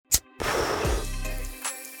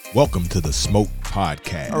Welcome to the Smoke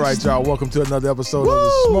Podcast. All right, y'all. Welcome to another episode of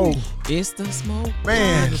the Smoke. It's the Smoke.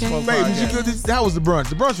 Man, Podcast. how was the brunch?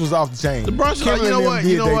 The brunch was off the chain. The brunch, Kimberly you know and what?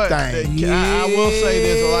 them You know did what? their thing. I will say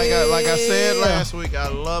this, like I said last week, I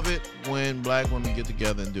love it when black women get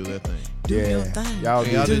together and do their thing. Do your thing. Y'all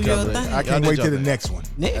Yeah, did y'all your did thing. your I thing. can't Y'all wait did till the your next one.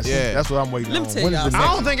 Next. That's what I'm waiting Let me on. tell When is y'all the I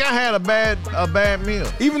next don't think I had a bad meal.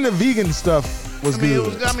 one? Even the vegan stuff was good.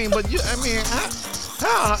 But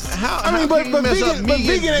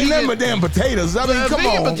vegan ain't nothing but damn potatoes. I mean, come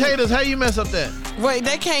vegan on. potatoes, how you mess up that? Wait,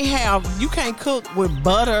 you can't cook with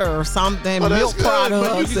butter or something, Well, milk that's good, but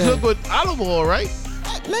products. you can cook with olive oil, right?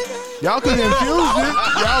 Y'all could have infused it.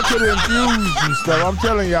 Y'all could have infused and stuff. I'm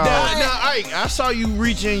telling y'all. Now, Ike, I saw you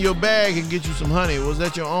reach in your bag and get you some honey. Was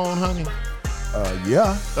that your own honey?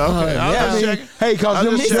 Yeah. Okay, I yeah. was just checking. Hey, cause I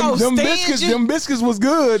was just checking. them biscuits was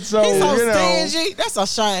good. So He's so you know. stingy. That's a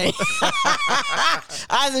shame.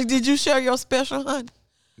 Isaac, did you share your special honey?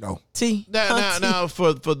 No. Tea. Now,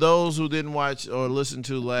 for those who didn't watch or listen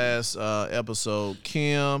to last episode,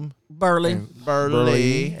 Kim Burley.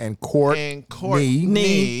 Burley and Courtney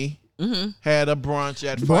had a brunch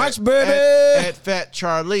at Brunch, baby. at Fat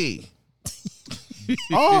Charlie.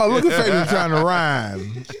 Oh, look at Fabian trying to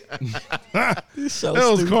rhyme. So That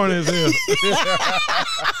was stupid. corny as hell.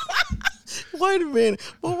 Wait a minute.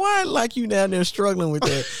 Well, why like you down there struggling with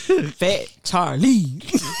that? Fat Charlie.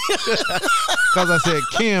 Because I said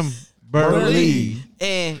Kim Burley.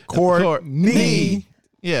 And Courtney.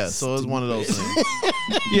 Yeah, so it's one of those things.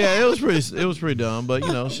 Yeah, it was pretty dumb, but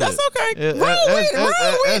you know, shit. That's okay. Roll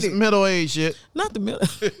That's with it. middle age shit. not the middle.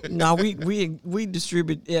 No, we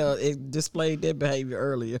displayed that behavior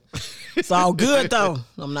earlier. It's all good though.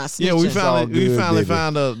 I'm not snitching. Yeah, we finally baby.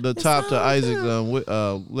 found the top to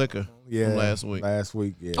Isaac's liquor Yeah, last week. Last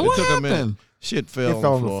week, yeah. What It took a minute. happened? Shit It fell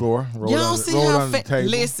fell on the floor. Rolled Y'all on, see rolled how on the table.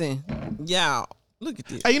 listen, y'all look at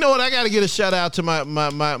this. Hey, you know what? I got to get a shout out to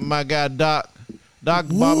my guy Doc. Doc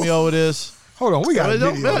bought me over this. Hold on, we got a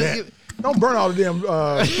Don't- video of that. Don't burn all the damn fluid. Yeah,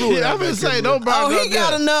 out I'm there, gonna say Kimberly. don't burn. Oh, up he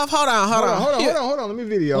got there. enough. Hold on. Here. Hold on. Let me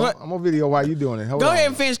video. What? I'm gonna video while you doing it. Hold Go on. ahead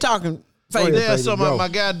and finish talking. Go ahead. Yeah, Fabian, so go. my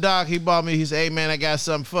guy Doc, he bought me. He said, "Hey man, I got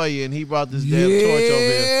something for you," and he brought this damn torch over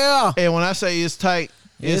here. Yeah, And when I say it's tight,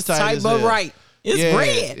 it's tight as but hell. right. It's Yeah,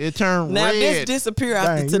 red. It turned Now red. this disappear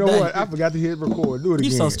after Dang, you today. know what? I forgot to hit record. Do it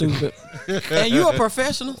again. You so stupid. And you a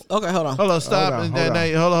professional? Okay, hold on. Hold on, stop. Hold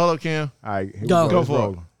on, hold on, Kim. All right, here Go. we Go It's for it.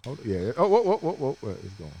 rolling. Hold on. Yeah. Oh, whoa.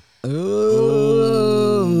 It's going.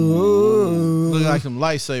 Ooh. Look like some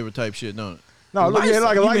lightsaber type shit, don't it? No, look at it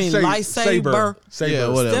like a You mean lightsaber. lightsaber? Yeah,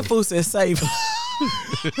 whatever. That fool said saber.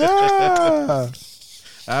 Ah.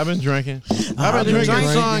 I've been drinking. I've been drinking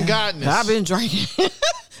Sun Goddess. I've been drinking.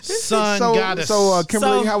 Sun So, Goddess.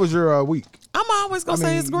 Kimberly, So- how was your week? I'm always gonna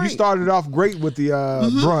say it's You great. started off great with the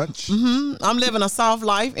brunch. I'm living a soft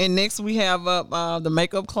life, and next we have the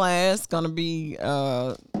makeup class. Gonna be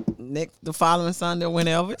the following Sunday,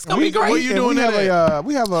 whenever. It's gonna be great. Where you And doing we that have at?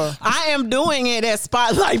 we have a. I am doing it at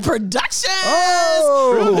Spotlight Productions.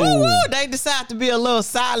 Oh. Woo-woo. They decide to be a little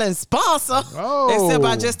silent sponsor. Oh. Except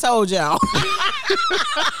I just told y'all.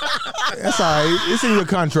 That's all right. It's in your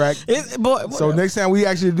contract. So next time we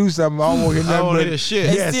actually do something, I won't hear I nothing don't but hear shit.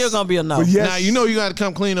 it's yes. still gonna be a no. But yes. Now you know you got to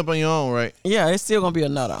come clean up on your own, right? Yeah, it's still gonna be a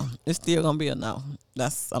no though. It's still gonna be a no.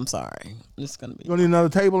 I'm sorry. It's gonna be. You gonna need another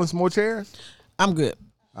table and some more chairs? I'm good.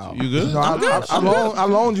 You good? No, I'm good. I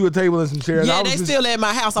loaned you a table and some chairs. Yeah, I was they just- still at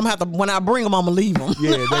my house. I'm gonna have to when I bring them, I'm gonna leave them.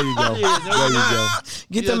 Yeah, there you go. There you go.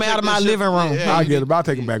 Get Yeah, them take out of my that shit- living room. yeah. I'll get them. I'll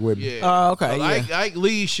take them back with me. Yeah. Okay, yeah. Ike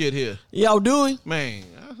leave shit here, Yo, do we? man.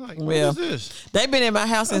 I was like, Well, what is this? They've been in my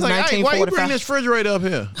house I was since like, Ike, why you bring 1945. this refrigerator up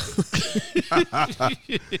here?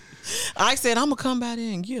 I said I'm gonna come by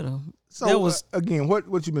there and get them. So that was again, what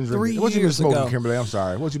you been 3 drinking? What you been years smoking, ago. Kimberly? I'm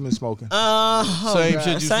sorry. What you been smoking? Same shit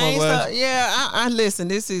you same smoked last? stuff. Yeah, I listen.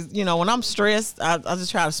 This is when I'm stressed, I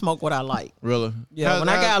just try to smoke what I like. Really? Yeah, when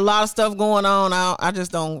I got a lot of stuff going on, I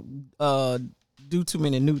just don't do too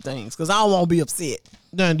many new things because I don't want to be upset.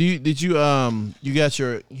 Now, did you got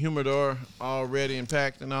your humidor all ready and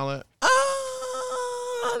packed and all that?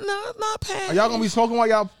 No, it's not packed. Are y'all gonna be smoking while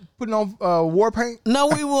y'all putting on war paint? No,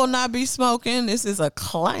 we will not be smoking. This is a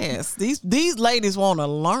class. These ladies want to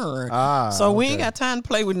learn. So we ain't got time to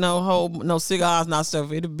play with no cigars, not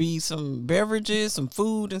stuff. It'll be some beverages, some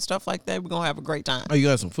food and stuff like that. We're gonna have a great time. Oh, you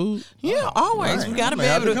got some food? Yeah, always. right. We gotta You be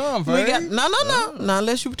may have able to to come, we got Fred. no, not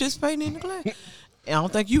unless you participating in the class. I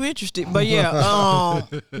don't think you interested, but yeah,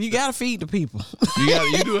 you gotta feed the people.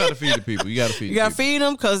 You do have to feed the people. You gotta feed. You gotta feed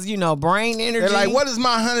them because brain energy. They're like, what does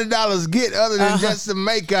my $100 get other than just some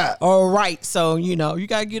makeup? All right, so you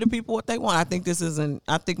gotta give the people what they want. I think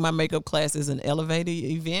I think my makeup class is an elevated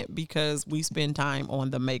event because we spend time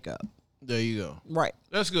on the makeup. There you go. Right.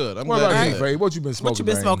 That's good. I'm What glad. about you you, Fred? What you been smoking? What you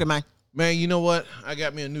been smoking, man? Man, you know what? I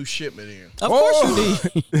got me a new shipment here. Of course you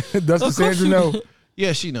did. Does Cassandra know?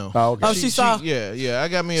 Yeah, she know. Oh, okay. Oh, she saw. Yeah. I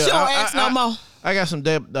got me. She don't ask no more. I got some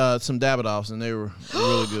Davidoffs, and they were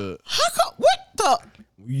really good. How come? What the?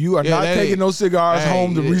 You are not taking no cigars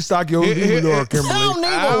home to restock your humidor, Kimberly.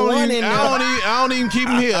 I don't even keep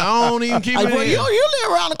them here. I don't even keep them here. You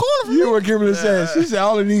live around the corner from me. You what Kimberly said. She said, I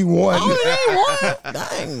only need one. I only need one.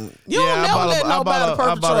 Dang. You don't never let nobody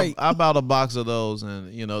perpetrate. I bought a box of those,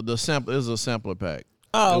 and the sample is a sampler pack.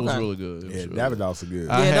 Oh, it was really good. Yeah, Davidoffs are good.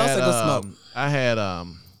 Yeah, those are good smoke. I had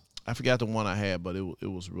I forgot the one I had, but it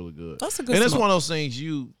was really good. That's a good And it's smoke. one of those things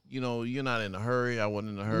you're not in a hurry. I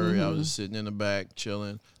wasn't in a hurry. I was just sitting in the back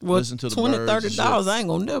chilling, listening to the birds. $20-$30, I ain't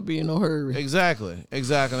gonna never be in no hurry. Exactly.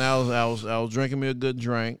 And I was drinking me a good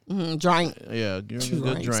drink. Drink. Yeah, drinking a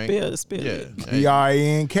good drink. Spill it.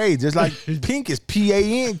 P-R-A-N-K, just like pink is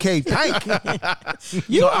P-A-N-K, pink. I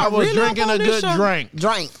was really drinking a good drink.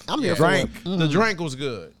 Drink. I'm here for it. The drink was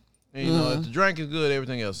good. And, if the drink is good,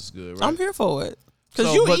 everything else is good, right? I'm here for it.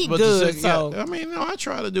 Because you eat good, so. I mean, I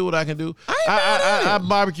try to do what I can do. I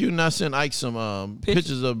barbecued and I sent Ike some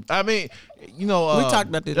pictures of. I mean, we talked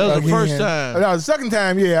about this. That was the first time. No, the second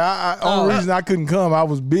time, yeah. Only reason I couldn't come, I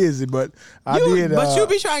was busy, but I did. But you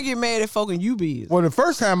be trying to get mad at folk and you busy. Well, the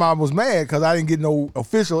first time I was mad because I didn't get no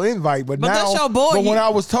official invite, but now, that's your boy. But when I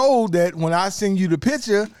was told that when I send you the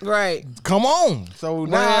picture, right, come on. So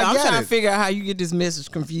now I'm trying to figure out how you get this message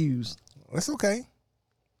confused. That's okay.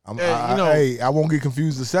 I won't get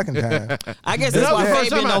confused the second time. I guess that's why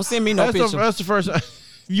Fabian don't send me no picture. That's the first time.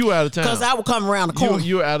 You were out of town. Because I would come around the corner.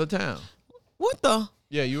 You were out of town. What the?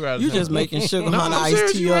 Yeah, you were out of town. You just making sugar honey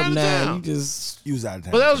iced tea up now. You was out of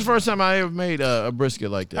town. But that was the first time I ever made a brisket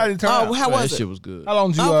like that. How did it turn out? How was it? That shit was good. How long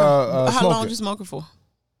did you How long did you smoke it for?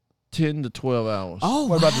 10 to 12 hours. Oh,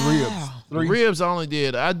 what about the ribs? The ribs I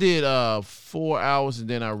did 4 hours and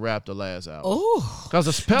then I wrapped the last hour. Oh, because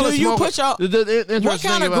the pellet smoker. What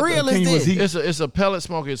kind of grill is this? It's a pellet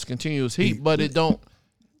smoker. It's continuous heat, but it don't.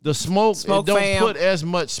 The smoke it don't put as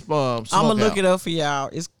much smoke. I'm gonna look it up for y'all.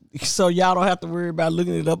 So y'all don't have to worry about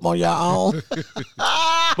looking it up on your own.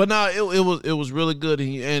 But no, it was really good,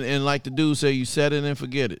 and like the dude said, you set it and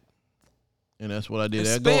forget it. And that's what I did.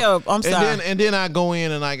 I'm sorry. And then I go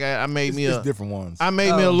in and I made me different ones. I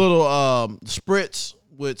made me a little spritz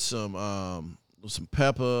with some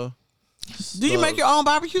pepper. Do you make your own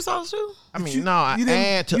barbecue sauce too? I mean, I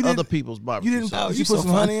add to other people's barbecue sauce. You put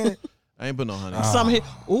some honey in it? I ain't put no honey.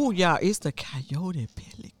 Yeah, it's the Coyote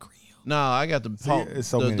Pellet Grill. No, I got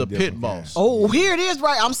the Pit Boss. Oh, here it is,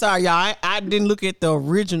 right? I'm sorry, y'all. I didn't look at the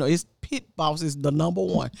original. It's Pit Boss is the number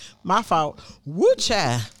one. My fault. Woo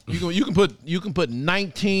child. You can put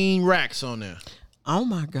 19 racks on there. Oh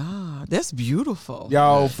my God, that's beautiful.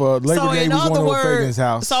 Y'all, for Labor Day, we going to Fagan's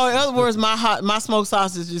house. So in other words, my smoked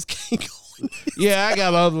sausage just can't go. Yeah, I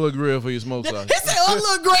got my other little grill for your smoked sausage. He said other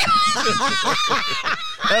little grill.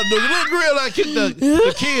 The little grill I kicked the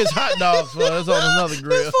kids hot dogs for. That's on another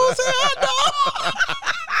grill.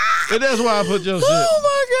 And that's why I put your shit.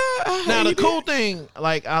 Oh my God. Now the cool thing,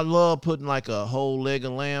 like I love putting like a whole leg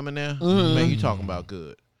of lamb in there. Man, you talking about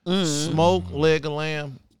good. Smoked leg of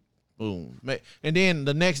lamb. Boom. And then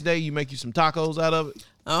the next day you make you some tacos out of it.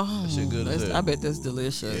 Oh, that shit good as hell. I bet that's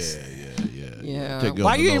delicious. Yeah.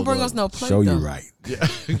 Why you didn't bring us no plate? Show you right. Yeah,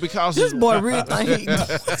 because this boy really think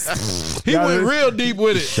he went real deep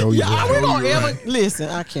with it. Show you right. We don't ever listen.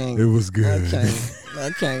 I can't. It was good.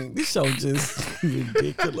 I can't. This show just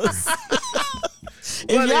ridiculous.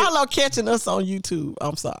 If y'all are catching us on YouTube,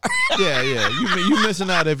 I'm sorry. Yeah. You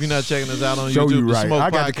missing out if you're not checking us out on Show YouTube. You right.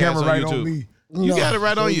 I got the camera right on me. You got it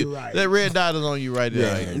right on you. Right. That red dot is on you right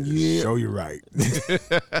there. Yeah. Show you right.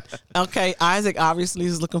 Okay, Isaac obviously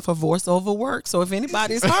is looking for voiceover work. So if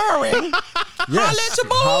anybody's hiring, holla at your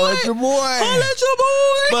boy. Holla at your boy. Holla at your boy.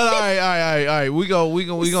 But all right. We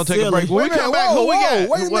gonna take a break. When we come back, who we got?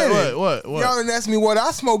 Wait a minute. What? Y'all didn't ask me what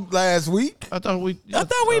I smoked last week. I thought we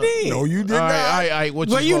did. No, you did not. All right.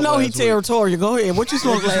 Well, you know he territorial. Go ahead. What you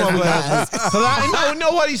smoked last week, guys? I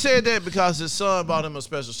know what he said that because his son bought him a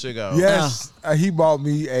special cigar. Yes, he bought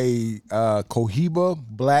me a Cohiba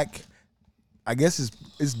Black. I guess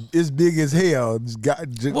it's big as hell.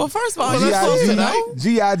 Well, first of all,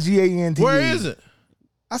 Gigant. Where Where is it?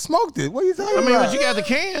 I smoked it. What are you talking about? I mean, but you got the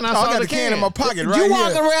can. I got the can in my pocket right You here.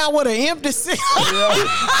 walk around with an empty cigar.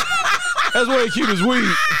 That's where he keep his weed.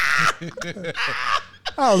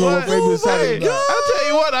 I don't know what baby is talking about. I tell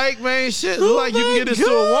you what, Ike, man, shit look like you can get this to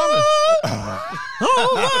a woman.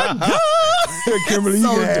 Oh my God. Kimberly, you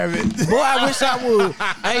can have it. Boy, I wish I would.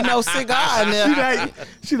 Ain't no cigar in there.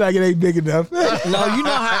 She like it ain't big enough. No, you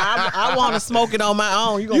know how I want to smoke it on my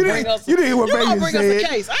own. You gonna bring us? You didn't hear what You gonna baby bring us said. a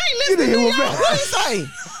case? I ain't You listening to didn't you. hear what What he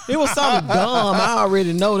say? It was something dumb. I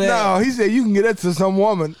already know that. No, he said you can get that to some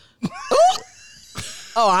woman.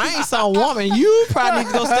 Oh, I ain't some woman. You probably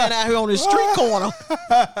need to go stand out here on the street corner.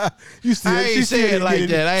 You still, I ain't say it like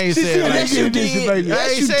that. I ain't she say it still like ain't Yes, you getting this, did. baby. Yes,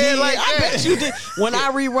 ain't you say it did. like I that. bet you did. When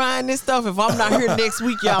I rewind this stuff, if I'm not here next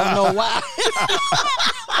week, y'all know why.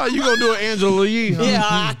 Oh, you gonna do an Angela Yee? Huh? Yeah,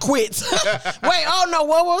 I quit. Wait, oh no,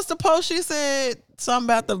 what was the post she said? Something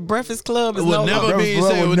about the Breakfast Club is It would no never longer. be. Breakfast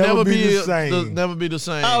Club It would would never never be be the same. never be the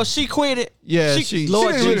same. Oh, she quit it. Yeah, Lord, She didn't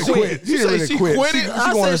she really quit. quit. She didn't really she quit. quit She, it? she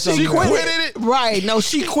I wanted said something she else. quit it? Right? No,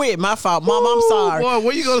 she quit. My fault, Mom. I'm sorry. Boy,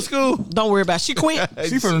 where you go to school? Don't worry about it. She quit.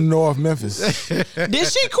 She from the North Memphis. Did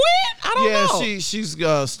she quit? I don't Yeah, know. she's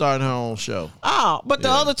starting her own show. Oh, but the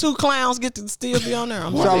other two clowns get to still be on there.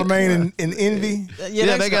 Charlamagne and Envy.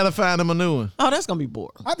 Yeah, they gotta find them a new one. Oh, that's gonna be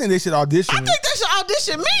boring. I think they should audition. I think they should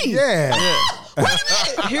audition me. Yeah. Wait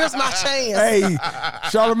a minute. Here's my chance. Hey,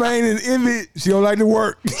 Charlamagne and Envy, she don't like to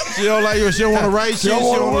work. She don't like you. She don't want to write shit. She don't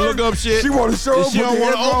want to look up shit. She want to show And up she with don't the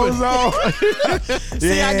want to headphones open. on.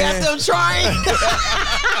 See, I got them trying.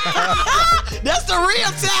 That's the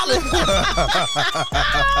real talent.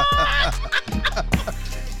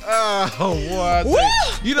 Oh boy! Woo!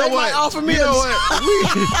 You know They what? might offer me you know a- what?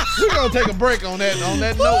 We're gonna take a break on that. On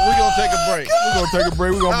that note, we're gonna take a break. We're going to take a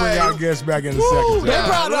break. We're going to bring All our right. guests back in a second. They y'all.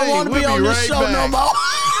 probably don't want to We'll be on be this right show no back. more.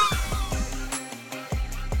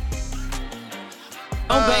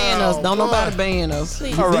 Don't ban us. Don't boy. nobody ban us.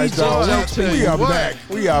 All right, These dog. jokes, I tell We you are what. back.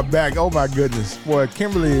 We are back. Oh my goodness, boy!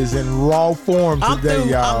 Kimberly is in raw form I'm today,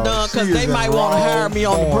 through. y'all. I'm done because She they is in might want to raw hire me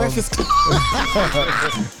on the form. Breakfast Club.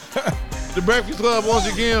 The Breakfast Club once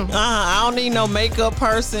again. I don't need no makeup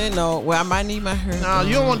person. No, well, I might need my hair. Nah,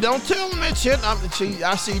 you don't want. Don't tell them that shit.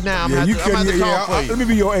 I see now. I'm Yeah, you I'm can. to call for Let you. me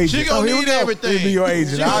be your agent. She gonna here we need go. everything. Let me be your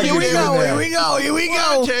agent. She I'll gonna get Here we you in go. there. Here we go. Here we Well,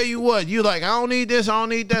 I go. tell you what. You like? I don't need this. I don't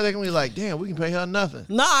need that. They gonna be like, damn, we can pay her nothing.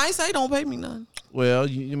 No, I ain't say don't pay me nothing. Well, when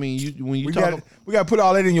you We talk. got to put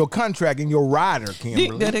all that in your contract, in your rider, Kimberly.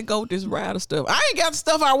 Let it go with this rider stuff. I ain't got the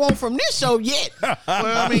stuff I want from this show yet. Well,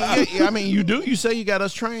 I mean, you do. You say you got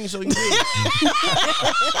us trained, so you do.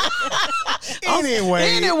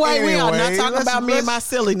 Anyway, we are not anyway, talking let's- about me and my let's-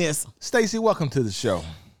 silliness. Stacy, welcome to the show.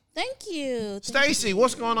 Thank you. Stacy,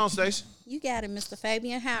 what's going on, Stacy? You got it, Mr.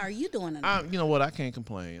 Fabian. How are you doing tonight? You know what? I can't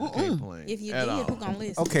complain. I can't complain. If you at did, all. who gonna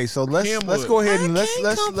listen? Okay, so let's Kenwood. go ahead and I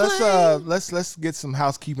can't let's get some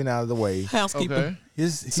housekeeping out of the way. Housekeeping. Okay.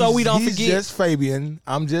 So we don't he's forget. just Fabian.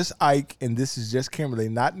 I'm just Ike, and this is just Kimberly,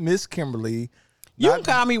 not Miss Kimberly. You Not-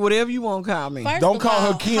 can call me whatever you want to call me. First Don't of call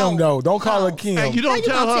all, her Kim though. Don't call her Kim. Hey, you How don't you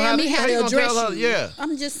tell gonna her tell me how to you gonna address tell her- you? Yeah.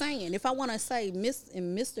 I'm just saying, if I want to say Miss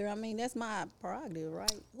and Mister, I mean that's my prerogative,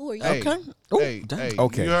 right? Who are you? Hey, Okay. Ooh, hey, dang. hey,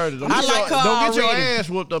 Okay. You heard it. Don't I get like your, her don't get your already. ass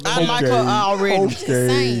whooped up. I in like here. her already. Okay.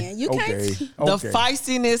 saying, you can't- okay. The okay.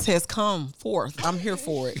 feistiness has come forth. I'm here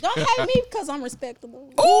for it. Don't hate me because I'm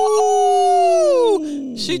respectable.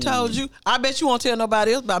 Ooh, she told you. I bet you won't tell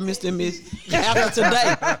nobody else about Mr. and Miss after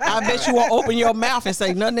today. I bet you won't open your mouth and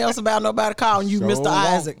say nothing else about nobody calling you Sure Mr. won't.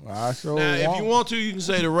 Isaac. I sure Now, if you want to, you can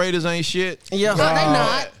say the Raiders ain't shit. Yeah. No, they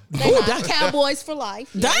not. They Ooh, not. that- Cowboys for life.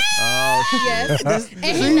 Damn. Yes. And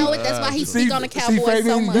he know it. That's why he speak on the Cowboys so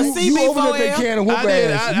Fabian, much. you, See you me open up for that him? can and whoop I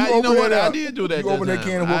did. ass. You open know what? it I up. did do that. You that open that time.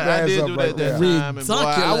 can and whoop I ass did up do right that there. time. And boy,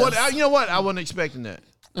 Ridiculous. you know what? I wasn't expecting that.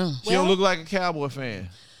 She don't Well- look like a Cowboy fan.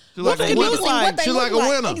 She What like they a look winner. like? What they She look like a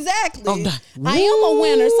winner. Exactly. Oh, I am a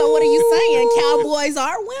winner. So what are you saying? Cowboys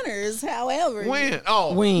are winners. However, Win.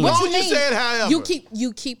 Oh, Win. What What you said, however.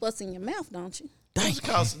 You keep us in your mouth, don't you? That's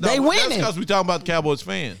 'cause- They no, winning. That's because we talking about the Cowboys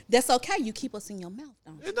fan. That's okay. You keep us in your mouth,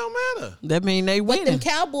 don't you? It don't matter. That mean they But them winning.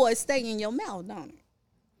 Cowboys stay in your mouth, don't it?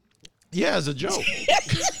 Yeah, it's a joke.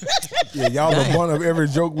 Yeah, y'all the Dang. butt of every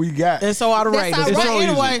joke we got. And so are the That's Raiders. all But right.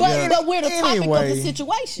 anyway, But we're the topic of Anyway. the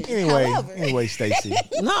situation. Anyway, However, Stacy.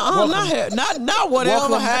 no, not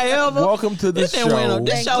whatever. However, welcome to the this done went, show.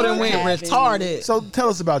 this show done went Thank you. retarded. So tell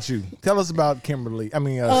us about you. Tell us about Kimberly.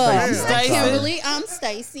 Stacy. Stacy. Kimberly, I'm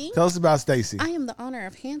Stacy. Tell us about Stacy. I am the owner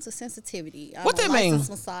of Hands of Sensitivity. I'm What a that mean? licensed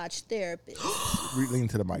massage therapist. Lean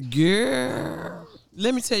to the mic. Girl.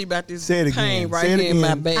 Let me tell you about this Say it pain again. right Say it here in my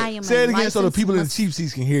again. back. Say it again so the people in the cheap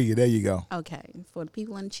seats can hear you. There you go. Okay, for the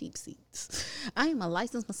people in the cheap seats. I am a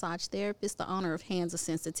licensed massage therapist, the owner of Hands of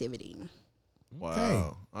Sensitivity.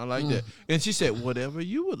 Wow. I like that. And she said, whatever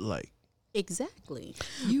you would like. Exactly.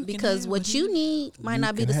 You Because can what you need might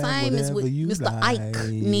not be the can have same as what whatever you Mr. like. Ike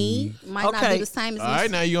need. Might not Okay. be the same as All right,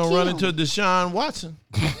 now you're going to run into Deshaun Watson.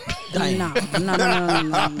 No.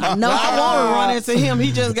 I want to run into him.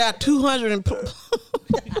 He just got 200 and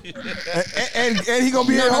And he gonna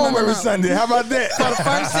be at home every Sunday. How about that? for the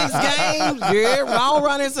first 6 games. Yeah, I'll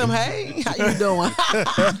run into him. Hey, how you doing?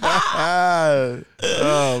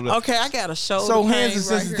 Okay, I got a shoulder So pain Hands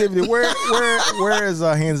of right Sensitivity. Where is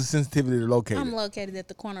Hands of Sensitivity located? I'm located at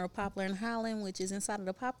the corner of Poplar and Highland, which is inside of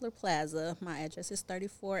the Poplar Plaza. My address is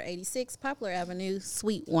 3486 Poplar Avenue,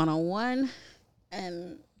 Suite 101.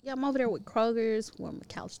 And yeah, I'm over there with Kroger's, where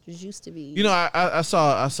McAllister's used to be. You know, I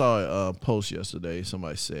saw a post yesterday.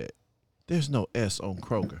 Somebody said, there's no S on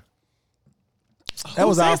Kroger. That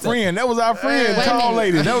was our friend. That was our friend, Wait a tall minute.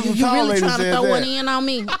 lady. That was the You tall really lady trying to said throw one that. in on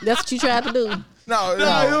me? That's what you tried to do. No, it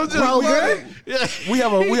was just Kroger? We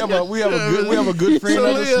have a good friend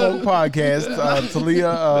of the Smoke podcast,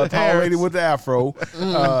 Talia, tall lady with the afro,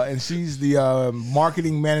 and she's the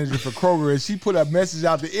marketing manager for Kroger. And she put a message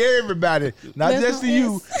out to everybody, not There's just no to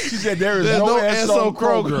you. S. She said there is There's no no S S on on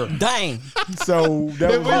Kroger. here. Dang. So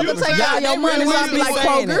that when you was Take all your money, so I be like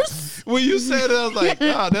saying it. Kroger's. When you said that, I was like,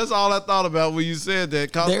 God, that's all I thought about when you said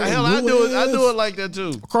that. 'Cause There hell, it I do is. it like that too.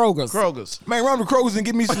 Kroger's. man, run to Kroger's and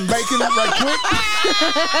get me some bacon right quick.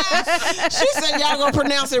 She said y'all gonna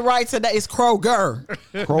pronounce it right today. It's Kroger.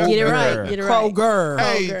 Kroger. Get it right. Get it right. Kroger.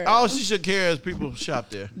 Hey, Kroger. all she should care is people shop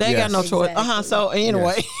there. They ain't Yes. got no choice. Exactly. So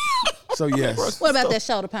anyway, So yes, What about that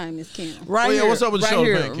shoulder pain, Miss Kim? right Oh, yeah, here. what's up with the right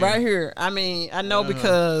shoulder here, pain, Kim? right here. I mean, I know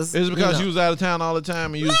because Is it because you was out of town all the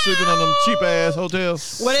time and you was sleeping on them cheap ass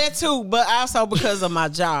hotels? well, that too, but also because of my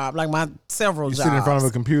job, like my several you jobs, sit in front of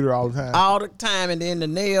a computer all the time. all the time, and then the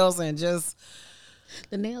nails and just.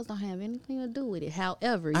 The nails don't have anything to do with it.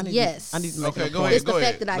 However, I need yes. I need to make Okay, it a go point. ahead. It's the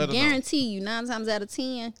fact that Let I her know. guarantee you 9 times out of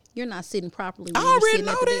 10, you're not sitting properly when I you're already sitting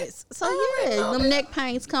know at the that. desk. So I already yeah, know them that. neck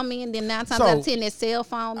pains come in, then 9 times So- out of 10, that cell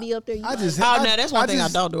phone be up there. You I like, just Oh, now that's one thing I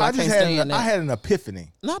don't do. I just can't had stand that. I had an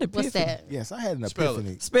epiphany. Not a what's that? Yes, I had an Spell it.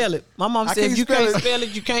 epiphany. Spell it. My mom I said can't if you spell can't it. spell it,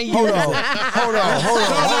 you can't use Hold it. on, hold on. Watch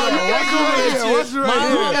it My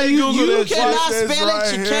right mom, here. you cannot Watch this spell it.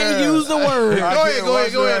 right You here. can't use the word. I Go can't ahead, go watch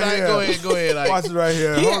ahead, go it ahead, right Ike, here. go ahead, go ahead. Ike. Watch it right here.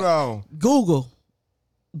 Here. Hold on.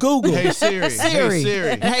 Google. Hey Siri. Siri. Hey Siri.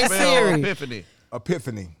 Hey, Spell Siri. Epiphany.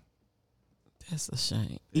 Epiphany. That's a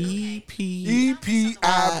shame. E-P.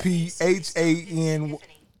 EPIPHAN.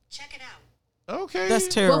 Check it out. Okay. That's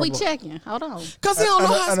terrible. What we checking? Hold on. Because he don't know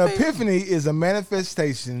how An to spell. epiphany is a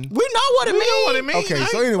manifestation. We know what it We means. know what it means. Okay,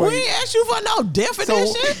 so We anyway, ain't asked you for no so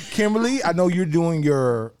definition. Kimberly, I know you're doing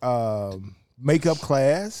your makeup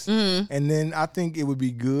class, Mm-hmm. and then I think it would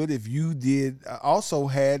be good if you did also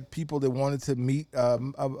had people that wanted to meet a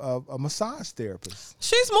massage therapist.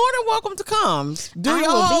 She's more than welcome to come. Do I your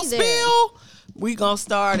will whole be there. spiel. We gonna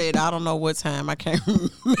start at I don't know what time. I can't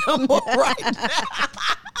remember right now.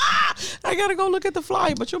 I gotta go look at the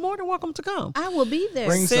flyer, but you're more than welcome to come. I will be there.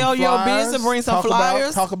 Bring Sell some your flyers, business, bring some talk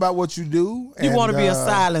flyers. Talk about what you do. You want to be a and,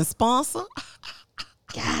 silent sponsor?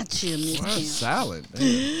 Gotcha, Miss Kim. Salad. No,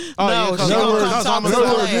 yeah, she gonna come because talk I'm to a the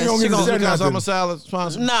words, class. you don't She get to gonna- say because I'm nothing. a salad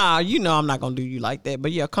sponsor. Nah, you know I'm not gonna do you like that.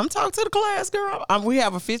 But yeah, come talk to the class, girl. We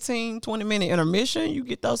have a 15, 20-minute intermission. You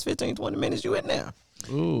get those 15, 20 minutes, you in there.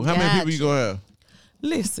 Ooh, how many people you gonna have?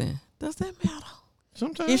 Listen, does that matter?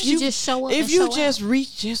 Sometimes. If You just show up If and you show just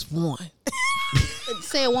reach just one.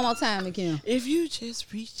 Say it one more time, Miss Kim. If you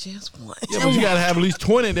just reach just one. Yeah, but you gotta have at least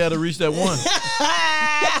 20 there to reach that one.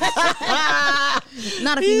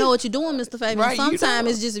 Not if you know what you're doing, Mr. Fabian. Right, you Sometimes know.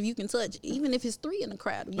 it's just if you can touch, even if it's 3 in the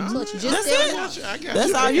crowd, you touch. You just That's say it. one. I got That's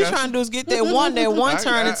you. all I you're got trying to do is get that one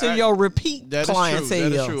turn into your repeat That is true. clientele.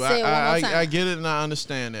 That is true. Say it one more time. I get it and I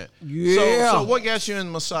understand that. Yeah. So what got you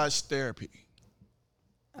in massage therapy?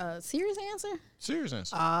 Serious answer? Serious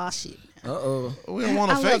answer. Ah, shit. Uh-oh. We don't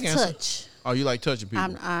want a I fake love answer. touch. Oh, you like touching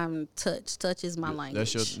people? I'm touch. Touch is my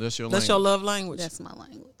language. That's your That's your language. love language. That's my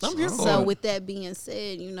language. I'm here for So it. with that being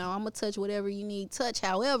said, I'm gonna touch whatever you need touch.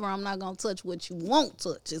 However, I'm not gonna touch what you won't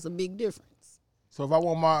touch. It's a big difference. So if I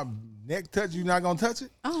want my neck touched, you not gonna touch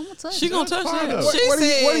it? Oh, I'm gonna touch. She it. gonna touch fine, that. though. She What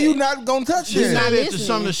said, are you not gonna touch? She then? not said that to listening.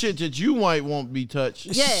 some of the shit that you might won't be touched.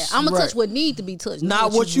 Yeah, I'm gonna Right. touch what needs to be touched.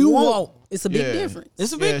 not what you want. It's a big difference.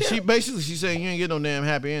 It's a big difference. She's saying you ain't get no damn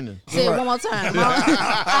happy ending. Say it one more time.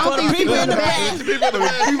 I don't think people in the back.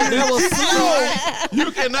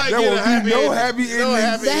 You cannot get a happy ending. No happy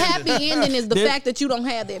ending. The happy ending is the fact that you don't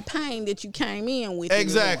have that pain that you came in with.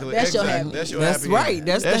 Exactly. That's your happy. That's your That's happy right. ending.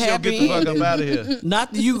 That's the happy get the fuck ending. up out of here.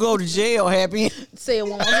 Not that you go to jail happy ending. Say it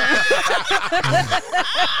one more time.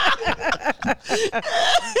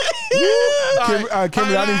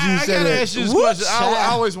 Kimberly, I need you to say gotta that. ask you this question. I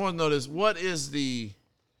always want to know this. What is the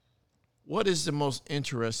most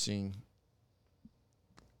interesting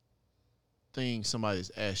thing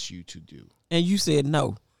somebody's asked you to do? And you said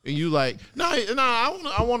no. And you like, no,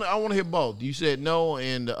 I want to hear both. You said no,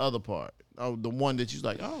 and the other part, the one that you're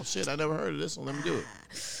like, oh shit, I never heard of this one. Let me do it.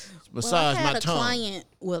 Massage I had my a tongue. client.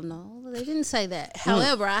 Well, no, they didn't say that.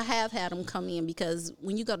 However, I have had them come in because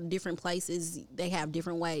when you go to different places, they have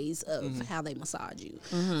different ways of how they massage you.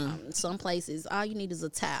 Some places, all you need is a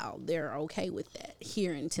towel. They're okay with that.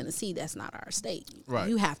 Here in Tennessee, that's not our state. Right.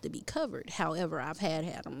 You have to be covered. However, I've had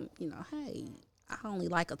them, hey, I only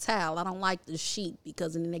like a towel. I don't like the sheet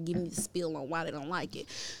because then they give me the spiel on why they don't like it.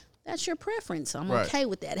 That's your preference. I'm okay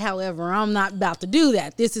with that. However, I'm not about to do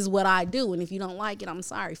that. This is what I do, and if you don't like it, I'm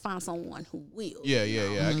sorry. Find someone who will. Yeah.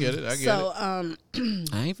 I get it. So, I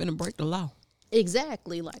ain't finna break the law.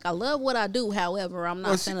 exactly. Like, I love what I do. However, I'm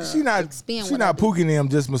not gonna She not do. pooking them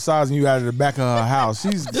just massaging you out of the back of her house.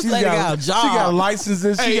 She's lady got a job. She got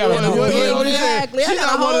licenses. She got a Exactly. She's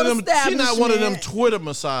not one of them. She's not one of them establishment. Twitter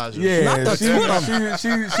massagers. Yeah, Not the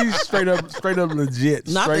she's straight up legit.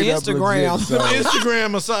 Not the straight up Instagram. legit, so.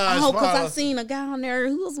 Instagram massage. Oh, because I parlor. seen a guy on there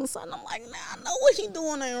who was massaging. I'm like, nah, I know what he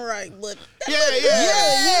doing ain't right, but Yeah.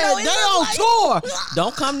 you know, They on tour.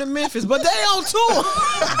 Don't come to Memphis, but they on tour.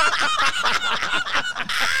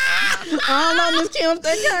 I don't know, Miss Kim, if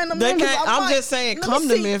they kind of They Memphis. can't. I'm just saying, let me come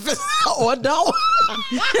to see. Memphis or don't.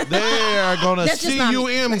 They are gonna That's just not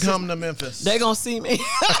me. CUM come to Memphis. They gonna see me.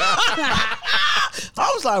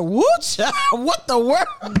 I was like, what the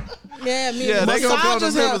world? Yeah, me. Yeah, they gonna come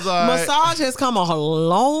to Memphis. All right. Massage has come a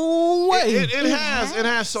long way. It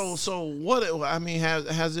has. So what? I mean,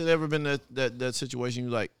 has it ever been that situation? You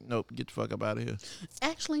like, nope, get the fuck up out of here.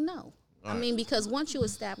 Actually, no. I mean, because once you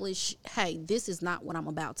establish, hey, this is not what I'm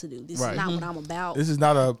about to do. This Right. is not what I'm about. This is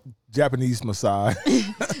not a Japanese massage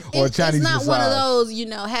or a Chinese It's not massage. one of those,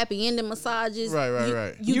 happy ending massages.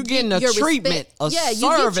 Right. You get getting a your treatment, respect. a Yeah, you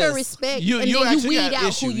get service. your respect, You and then actually you got weed out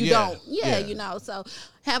issue, who you yeah. don't. Yeah. So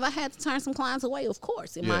have I had to turn some clients away? Of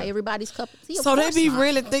course. Am I Yeah. everybody's cup of tea? Of So they course be not.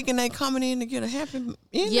 really thinking they coming in to get a happy ending?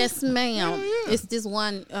 Yes, ma'am. It's this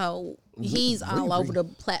one. He's all over the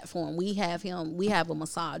platform. We have a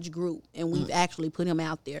massage group, and we've actually put him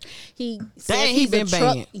out there. He says Dang, he he's been a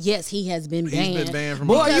truck. banned. Yes, he has been He's banned. been banned from.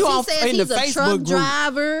 Boy, Because you he on says in the he's a Facebook truck group.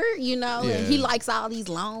 driver, Yeah. and he likes all these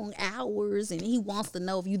long hours, and he wants to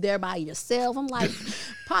know if you there by yourself. I'm like,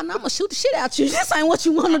 partner, I'm gonna shoot the shit out you. This ain't what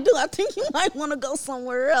you want to do. I think you might want to go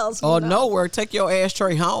somewhere else. Or nowhere. Take your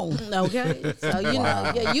ashtray home. Okay, so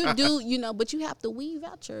you do, but you have to weave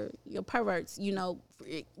out your perverts,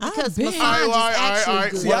 because been. massage is actually all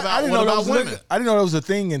right. good. See, I didn't know that was women. I didn't know that was a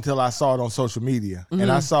thing until I saw it on social media,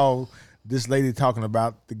 and I saw this lady talking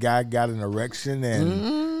about the guy got an erection,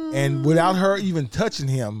 and without her even touching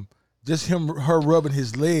him, just her rubbing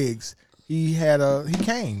his legs, he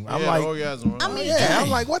came. I'm like, orgasm. I mean, I'm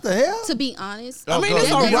like, what the hell? to be honest, I mean, that it's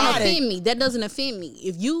doesn't erotic. offend me. That doesn't offend me.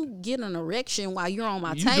 If you get an erection while you're on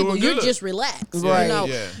my You table, doing you're good. just relaxed. Right.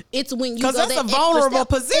 Yeah. It's when you 'Cause go that's that a extra vulnerable step.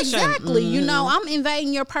 position. Exactly. I'm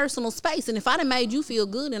invading your personal space, and if I done made you feel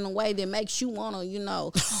good in a way that makes you want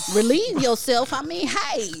to, relieve yourself, I mean,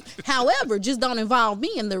 hey. However, just don't involve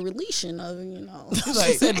me in the releasing of,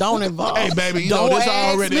 She said, don't involve. Hey, baby, Don't this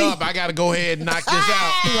ask already me. up. I gotta go ahead and knock this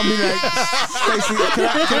out. He gonna be like, Stacy, can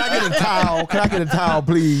I get a towel? Can I get a towel,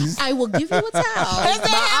 please? I will give you a towel. Has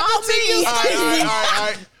that By all means.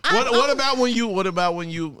 All right. What about when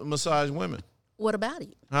you massage women? What about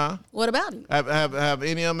it? Huh? What about it? Have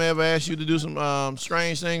any of them ever asked you to do some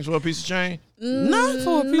strange things for a piece of change? Not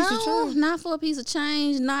for a piece of No, change. not for a piece of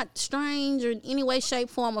change, not strange or in any way, shape,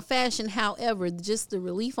 form, or fashion. However, just the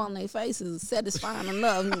relief on their faces is satisfying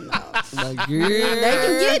enough. Like, They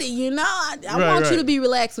can get it, I Right, want right. you to be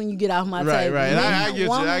relaxed when you get off my Right, table. right. I get you.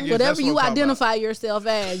 Woman, I get you. whatever That's what you I'm talking identify yourself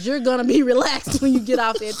as, you're gonna be relaxed when you get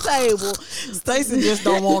off that table. Stacy just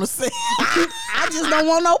don't want to see I just don't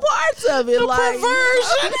want no parts of it.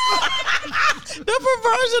 the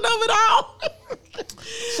perversion of it all.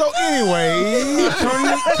 So anyway,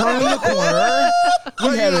 turning the corner,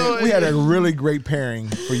 we had a really great pairing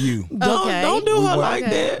for you. Don't Don't do her like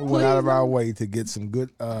that. We went out of our way to get some good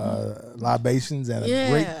libations and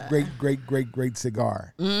a great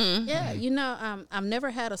cigar. Mm-hmm. Yeah, you know, I've never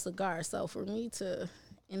had a cigar, so for me to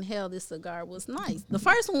inhale this cigar was nice. The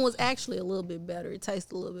first one was actually a little bit better. It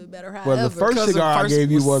tasted a little bit better. However, well, the first cigar I gave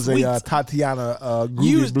you was sweet. a Tatiana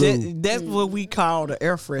Groovy Blue. That's what we call the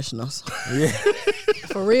air fresheners. Yeah.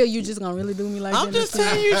 For real, you just gonna really do me like that? I'm just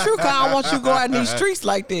telling you the truth, 'cause I don't want you to go out in these streets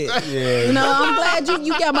like that. Yeah. You know, I'm glad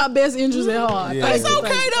you got my best interest at heart. Yeah. It's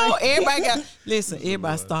okay though.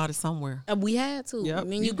 Everybody started somewhere. We had to. Yep.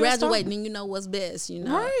 And then you You graduate, and then you know what's best. You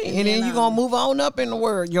know, Right. And then you're gonna move on up in the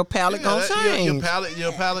world. Your palate gonna change.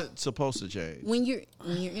 Your palate's supposed to change. When you're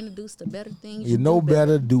introduced to better things, You know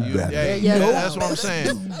better, do better. Yeah, that's what I'm saying.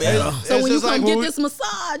 So when you come get this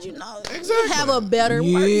massage, you know, you have a better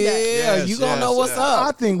work day. Yeah, you gonna know what's up.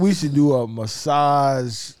 I think we should do a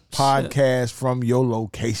massage podcast from your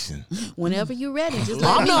location. Whenever you're ready, just let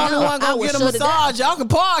I'm me not the know. one gonna get a massage. Y'all can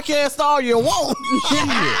podcast all you want.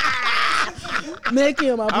 Miss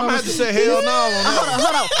Kim, I'm gonna have to say hell no on that.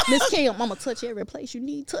 Hold on. Miss Kim, I'm gonna touch every place you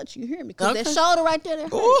need touch. You hear me? Because that shoulder right there,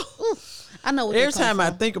 that hurt. Ooh, I know what Every time I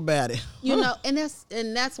think about it. you know, and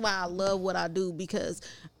that's why I love what I do, because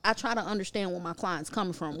I try to understand where my clients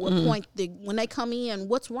coming from. What point when they come in,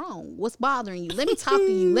 what's wrong? What's bothering you? Let me talk to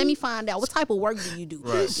you. Let me find out what type of work do you do?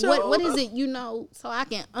 Right. What is it, you know, so I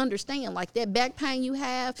can understand, like that back pain you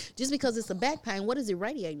have, just because it's a back pain, what is it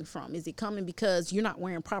radiating from? Is it coming because you're not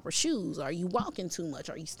wearing proper shoes? Are you walking too much?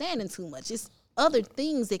 Are you standing too much? It's other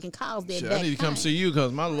things that can cause that Shit, back I need to come pain. see you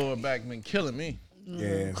because my lower back been killing me.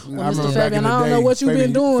 Yeah, Well, Mr. Fabian, I don't know what you've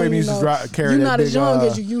been doing. Fabian You used to know, carry you're that not big, as young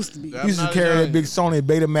as you used to be. He used to not carry as that young. big Sony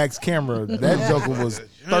Betamax camera. That joker was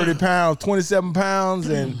 30 pounds, 27 pounds,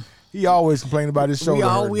 and he always complained about his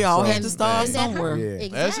shoulder. We all hurting, had to start And that hurt. somewhere. Yeah.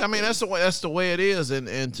 Exactly. That's the way it is,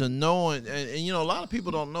 and to know and you know, a lot of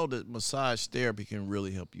people don't know that massage therapy can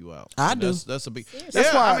really help you out. I do. That's a big.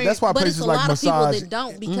 That's why But places it's a like lot massage. of people that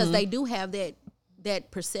don't, because they do have that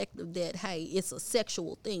perspective that, hey, it's a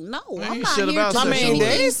sexual thing. No, I'm ain't not shit here about to I mean, sexual.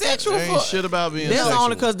 they ain't sexual There ain't shit about being That's sexual.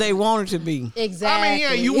 only because they want it to be. Exactly. I mean,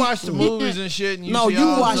 yeah, you watch the movies and shit, and you No, see you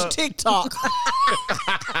all watch the- TikTok.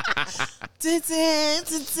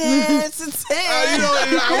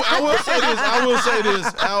 I will say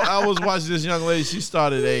this. I was watching this young lady. She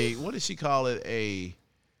started what did she call it? A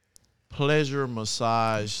pleasure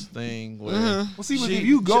massage thing. Where Well, see, if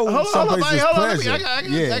you go someplace it's pleasure.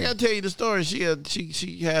 I gotta tell you the story. She had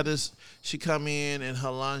this. She come in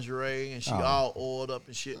her lingerie and she all oiled up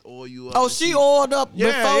and shit, oil you up. Oh, she oiled up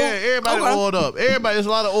before? Everybody Okay. oiled up. There's a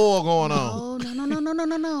lot of oil going on. Oh,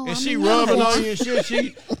 no. And she rubbing on you and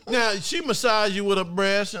shit. She massage you with her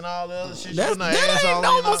breasts and all the other shit. She That putting her ass all ain't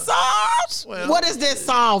no in her- massage. Well- What is that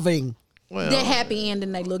solving? Well, That happy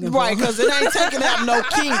ending they looking Right, for. because it ain't taking out no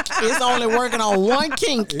kink. It's only working on one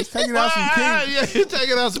kink. It's taking out some yeah, kink. you're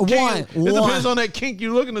taking out some kink. It depends on that kink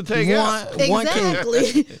you're looking to take out. One kink.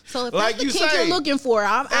 Exactly. So if Like that's the you kink say. you're looking for,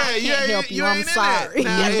 I can't help you. I'm ain't in sorry. that.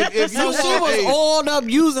 Now, if So you she want- was hey, oiled up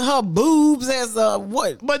using her boobs as a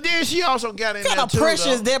what? But then she also got in What kind there of too,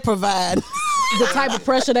 pressures though. they provide? The type of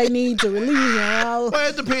pressure they need to release. You know? Well,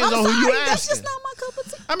 it depends I'm on who you sorry, that's asking. just not my cup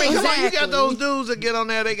of tea. I mean, come on, you got Exactly. those dudes that get on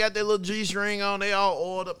there. They got their little G-string on. They all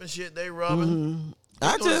oiled up and shit. They rubbing.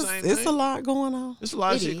 It's a lot going on. There's a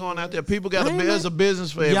lot of It shit going out is. there. People got Ain't there's it? a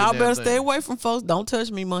business for every Y'all damn better thing. stay away from folks. Don't touch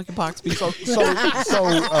me, monkeypox people.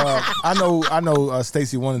 I know,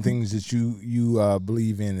 Stacy. One of the things that you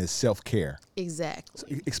believe in is self-care.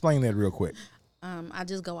 Exactly. Explain that real quick. I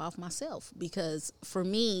just go off myself, because for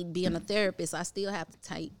me, being a therapist, I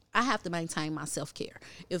have to maintain my self-care.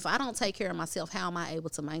 If I don't take care of myself, how am I able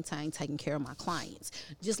to maintain taking care of my clients?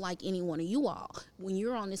 Just like any one of you all, when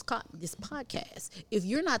you're on this podcast, if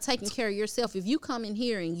you're not taking care of yourself, if you come in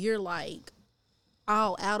here and you're like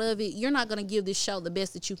all out of it, you're not going to give this show the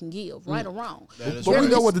best that you can give, right or wrong. But we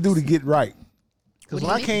know what to do to get right. Because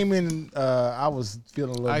What when do I you came in, I was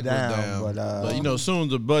feeling a little Ike was down. but you know, as soon as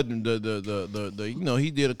the button, the you know,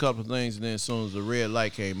 he did a couple of things, and then as soon as the red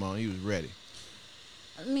light came on, he was ready.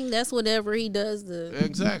 I mean, that's whatever he does.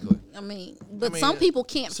 Exactly. But some people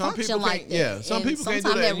can't some function people like can't- that. yeah, some And people can't do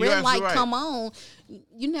sometimes that. that You're red light absolutely right. come on,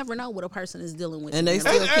 you never know what a person is dealing with. And they you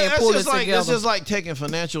know? still can't pull it It's together. just like taking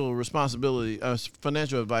financial responsibility,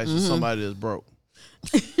 financial advice from somebody that's broke.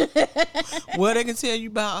 Well, they can tell you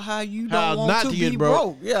about how you don't How want not to to be get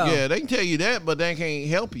broke. Yeah. They can tell you that, but they can't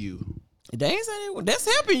help you. They ain't saying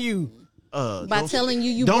that's helping you. By telling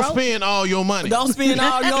you don't broke. spend all your money. Don't spend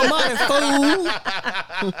all your money, fool.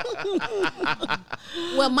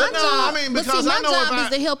 Well, my But no, job, I mean, but because see, I my know if job I- is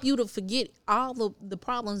to help you to forget all the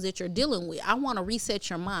problems that you're dealing with. I want to reset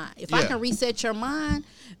your mind. If I Yeah. can reset your mind,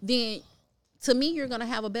 then to me, you're going to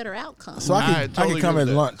have a better outcome. So I totally can come agree at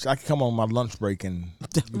with lunch. I can come on my lunch break and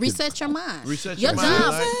reset your mind. Reset your your mind,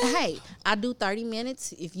 job. like- Hey, I do 30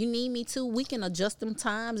 minutes. If you need me to, we can adjust them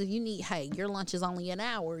times. If you need, hey, your lunch is only an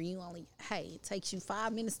hour. It takes you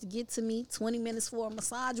 5 minutes to get to me, 20 minutes for a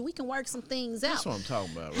massage. We can work some things out. That's what I'm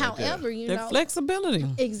talking about. Right However, there. you That know, flexibility.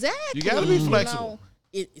 exactly. You gotta be flexible.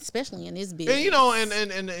 Especially in this business. And you know,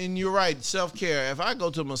 and you're right. Self care. If I go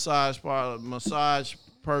to a massage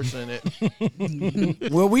person,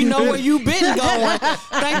 Well, we know where you've been going.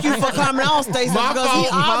 Thank you for coming on, Stacey, because he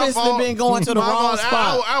obviously been going to the wrong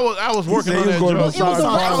spot. I was working on He was that going to joke. massage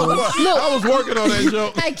parlor. I was working on that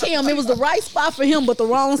joke. Hey Kim, it was the right spot for him, but the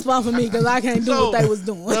wrong spot for me because I can't do what they was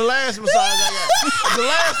doing. The last massage I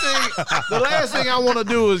got. The last thing I want to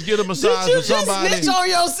do is get a massage Did you for somebody. just snitch on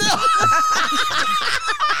yourself?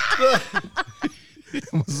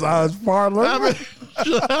 massage parlor.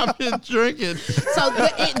 I've been drinking. So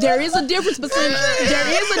there is a difference between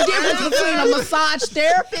a massage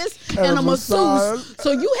therapist and a masseuse.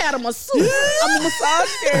 So you had a masseuse. I'm a massage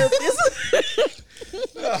therapist.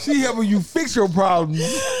 She helping you fix your problems,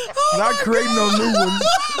 not creating no new ones.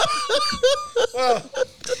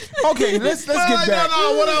 Okay, let's get back.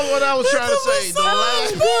 No, what I was trying to say.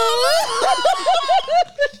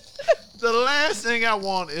 The last thing I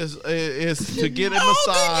want is to get a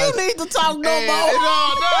massage. I don't think you need to talk no And- more.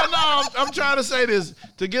 No. I'm trying to say this: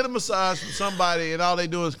 to get a massage from somebody, and all they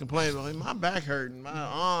do is complain. Well, my back hurting, my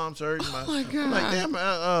arms hurting. Oh my God. I'm like,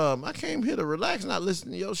 damn, I came here to relax, not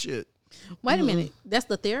listen to your shit. Wait a minute. That's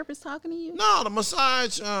the therapist talking to you? No, the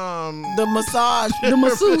massage. The massage, The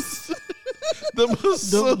masseuse.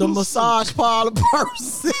 the massage parlor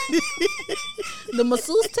person. The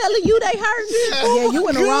masseuse telling you they hurt you? Yeah, you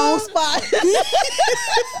in the wrong spot.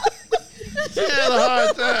 She had a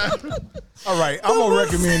hard time. All right, I'm gonna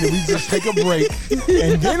recommend that we just take a break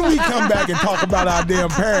and then we come back and talk about our damn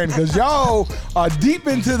parenting because y'all are deep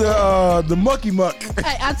into the mucky muck.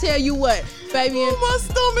 Hey, I tell you what, baby. My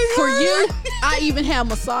stomach For hurt. you, I even have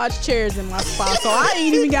massage chairs in my spot, so I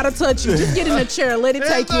ain't even gotta touch you. Just get in the chair and let it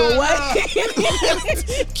take you away.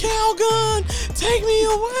 Calgon, take me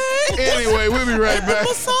away. Anyway, we'll be right back.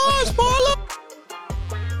 Massage parlor.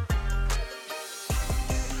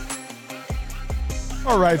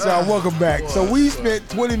 All right, y'all, welcome back. So we spent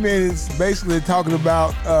 20 minutes basically talking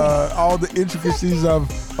about all the intricacies of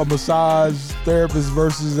a massage therapist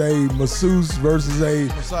versus a masseuse versus a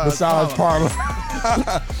massage parlor.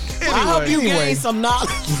 I hope you gained some knowledge.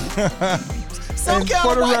 And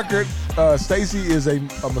for the record, Stacy is a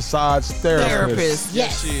massage therapist.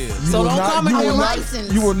 Yes. She is. So don't come in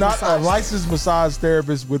there. You will not a licensed massage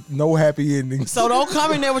therapist with no happy endings. So don't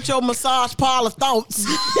come in there with your massage parlor thoughts.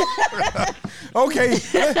 Okay,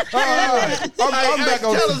 I'm back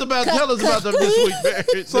on. Tell us about the this week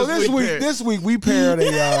marriage. So this week we paired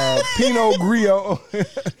a Pinot Grigio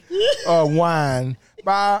wine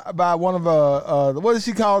by one of what is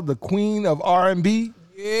she called? The Queen of R&B.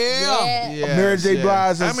 Yeah. Mary J.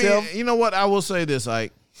 Blige I herself. mean, you know what? I will say this,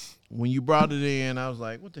 like, when you brought it in, I was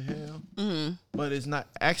like, what the hell? Mm-hmm. But it's not,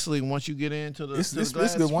 actually, once you get into the It's glass,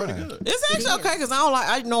 good it's wine. pretty good. It's actually okay because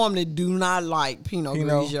I normally do not like Pinot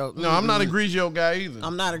Grigio. No, I'm not a Grigio guy either.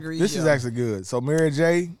 I'm not a Grigio. This is actually good. So Mary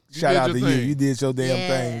J, shout did out your to you. thing. You did your damn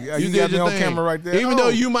thing. You did got me your on thing. camera right there. Even though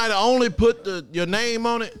you might have only put your name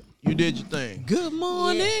on it, you did your thing. Good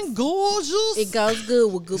morning, gorgeous. It goes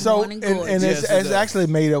good with good morning, and gorgeous. it's, Yes, it it's does. actually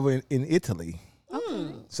made over in Italy.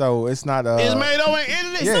 So it's not It's made over in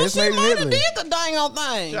Italy. Yeah, So it's she made in might have Italy. did the dang old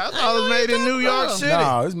thing. I thought it was made in New York City.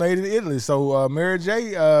 No, it's made in Italy. So Mary J,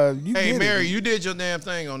 you Hey, did Mary, it. you did your damn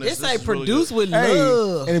thing on this. It's This a is really produced good. with Hey,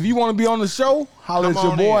 love. and if you want to be on the show, holler at Come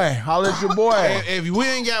your on boy. in. Holler at your boy. If we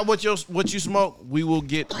ain't got what you smoke, we will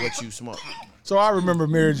get what you smoke. So I remember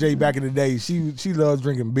Mary J back in the day. She loves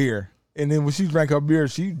drinking beer, and then when she drank her beer,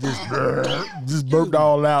 she just burped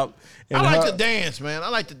all out. And I like her- to dance, man. I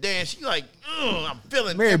like to dance. She like, I'm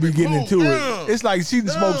feeling. Mary be every getting move. into it. It's like she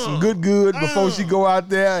smoked some good before she go out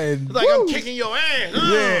there and It's like I'm kicking your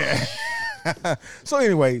ass. yeah. So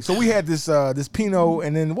anyway, so we had this Pinot,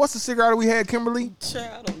 and then what's the cigar that we had, Kimberly?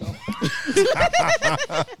 I don't know.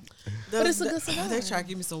 But it's a good cigar. They try to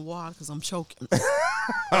give me some water because I'm choking.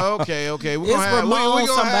 Okay. We're It's gonna Ramon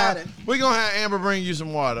somebody. have Amber bring you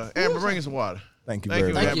some water. Amber, bring you some water. Thank you Thank very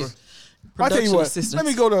you, much. Thank you. Amber. I tell you Production what, assistance.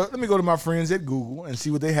 let me go to my friends at Google and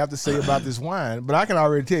see what they have to say about this wine. But I can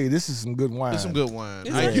already tell you this is some good wine. It's some good wine.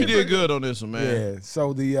 It's Hey, actually you did good on this one, man. Yeah.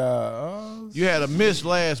 So the You had a miss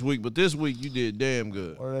last week, but this week you did damn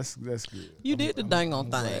good. well, that's good. You did the dang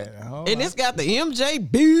on thing. All And right. it's got the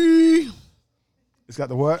MJB. It's got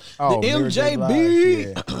the what? Oh, The Mary J.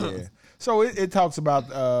 MJB. Blige. Yeah. So it talks about,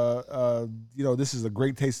 this is a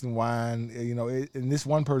great tasting wine. And this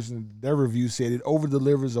one person, their review said it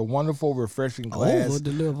over-delivers a wonderful, refreshing glass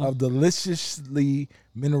of deliciously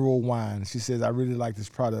mineral wine. She says, I really like this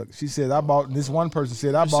product. She said, this one person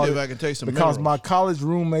said, I bought it because minerals. My college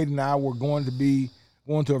roommate and I were going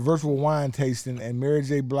to a virtual wine tasting, and Mary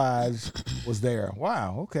J. Blige was there.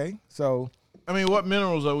 Wow, okay. So... I mean, what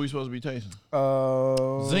minerals are we supposed to be tasting?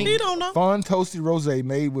 Zinc. You don't know. Fun toasty rosé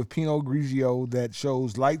made with pinot grigio that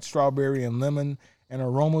shows light strawberry and lemon and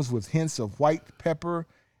aromas with hints of white pepper,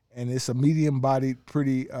 and it's a medium-bodied,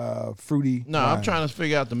 pretty fruity. No, wine. I'm trying to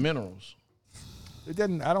figure out the minerals. It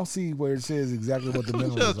doesn't. I don't see where it says exactly what the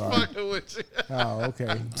minerals are. Fucking with you. Oh,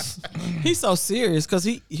 okay. He's so serious because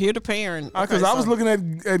he hear the parent. Because I was looking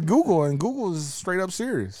at Google, and Google is straight up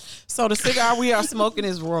serious. So the cigar we are smoking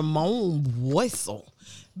is Ramon Bueso.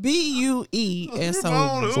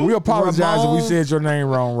 Bueso. So we apologize if we said your name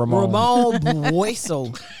wrong, Ramon. Ramon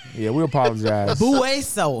Bueso. Yeah, we apologize.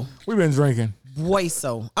 Bueso. We've been drinking.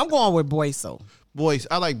 Bueso. I'm going with Bueso. Boys,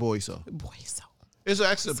 I like Boyso. Bueso. It's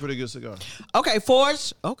actually a pretty good cigar. Okay,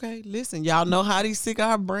 Forge. Okay, listen, y'all know how these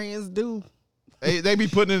cigar brands do. They be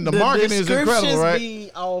putting it in the marketing is incredible, right? Be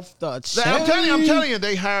off the chain. I'm telling you,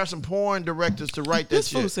 they hire some porn directors to write that This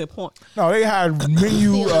shit. fool said point. No, they hired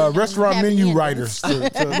restaurant Happy menu endings. writers to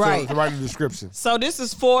write the description. So this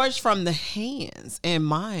is forged from the hands and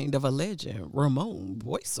mind of a legend, Ramon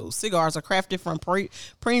Bueso. Cigars are crafted from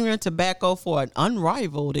premium tobacco for an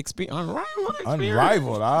unrivaled experience.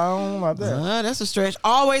 Unrivaled. I don't know about that. That's a stretch.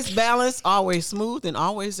 Always balanced, always smooth, and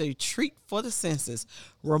always a treat for the senses.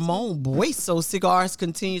 Ramon Bueso cigars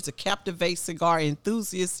continue to captivate cigar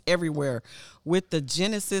enthusiasts everywhere with the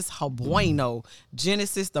Genesis Habueno,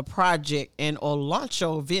 Genesis the Project, and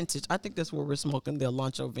Olancho Vintage. I think that's what we're smoking, the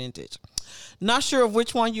Olancho Vintage. Not sure of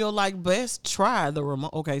which one you'll like best. Try the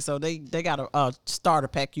Ramon. Okay, so they got a starter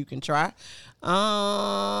pack you can try.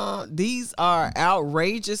 These are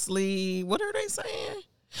outrageously, what are they saying?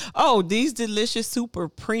 Oh, these delicious super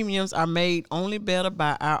premiums are made only better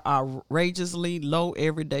by our outrageously low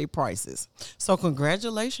everyday prices. So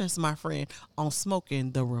congratulations, my friend, on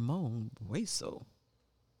smoking the Ramon Bueso.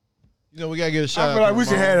 You know, we got to get a shot. I feel like we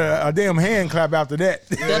should have a damn hand clap after that.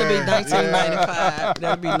 That'll be 1995.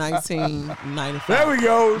 That'll be 1995. There we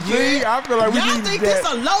go. See, I feel like we Y'all need think that. this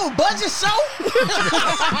a low budget show?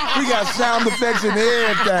 We got sound effects and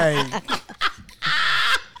everything.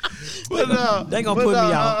 They gonna put me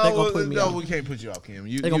out. They gonna put me no, out. we can't put you out, Kim.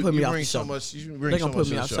 They gonna put me you out bring the so show. much. You They bring so gonna much put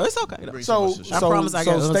me to out. the So show. it's okay. You bring So, much to the show. I promise I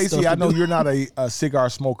got other Stacy, stuff I to know do. you're not a cigar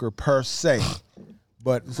smoker per se,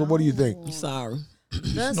 but so what do you think? I'm sorry.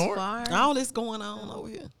 Thus far, All this going on over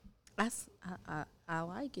here. I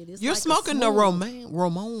like it. It's You're like a smoking the smooth-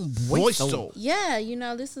 Ramon Bueso. Moisto.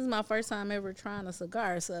 Yeah, this is my first time ever trying a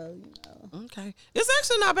cigar, so Okay, it's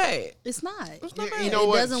actually not bad. it's not. It's not bad. You know It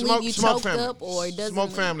what? doesn't leave you Smoke choked family. up, or it doesn't Smoke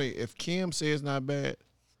leave- family. If Kim says not bad,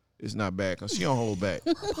 it's not bad because she don't hold back.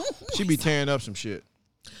 She be tearing up some shit.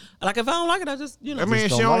 Like if I don't like it, I just I mean,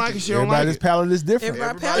 if she don't like it, she don't like Everybody's it. palate is different.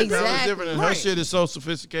 Everybody- Everybody's palate is Exactly. different, and her Right. shit is so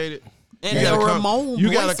sophisticated. And You the gotta Ramon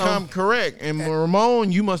you gotta Bueso- come correct. And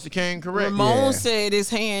Ramon, you must have came correct. Ramon Yeah. said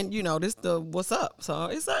his hand, this the what's up. So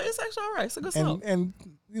it's actually all right. It's a good smoke. And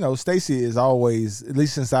Stacy is always, at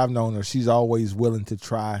least since I've known her, she's always willing to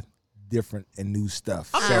try different and new stuff.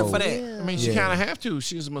 I'm here for that. I mean, she Yeah. kind of have to.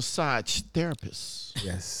 She's a massage therapist.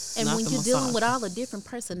 Yes. And Not when the you're dealing with massages. all the different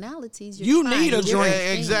personalities, You you're trying need a different drink. Yeah,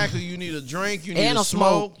 things. exactly. You need a drink. You need And a a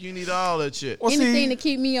smoke. smoke. You need all that shit. Well, Anything see, to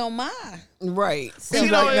keep me on my. Right. see,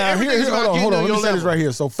 You know, like, now, everything's about hold getting on. to Let me your say this level. right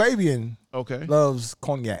here. So Fabian Okay. loves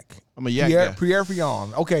cognac. I'm a yak guy. Pierre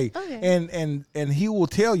Fillon. Okay. And he will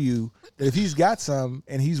tell you that if he's got some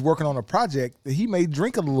and he's working on a project, that he may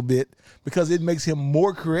drink a little bit because it makes him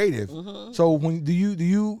more creative. So when do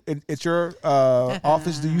you at your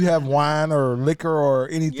office, do you have wine or liquor or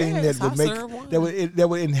anything Yes, that would I make serve wine. that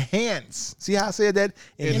would enhance? See how I said that?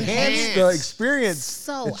 Enhance the Enhance. experience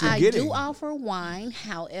So that you're I getting. do offer wine.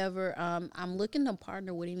 However, I'm looking to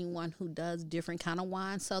partner with anyone who does different kind of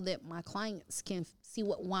wine so that my clients can see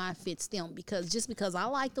what wine fits them. Because just because I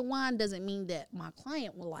like the wine doesn't mean that my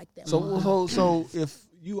client will like that wine. So if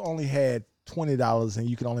you only had $20 and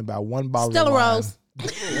you could only buy one bottle Stella of wine, Rose.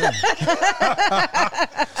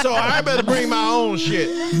 So I better bring my own shit.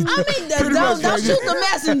 I mean, much, don't baby. shoot the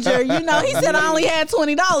messenger. He said I only had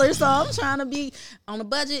 $20, so I'm trying to be on a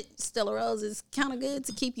budget. Stella Rose is kind of good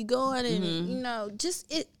to keep you going, and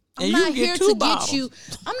just it. I'm And you not can get here two to bottles. get you.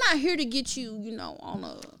 I'm not here to get you. On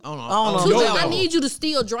a. On Two, a I level. need you to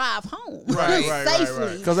still drive home Right,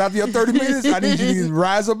 safely. because after your 30 minutes, I need you to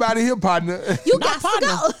rise up out of here, partner. You got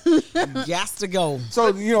to go. Got to go. So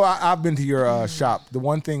I've been to your shop. The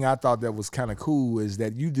one thing I thought that was kind of cool is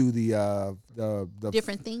that you do the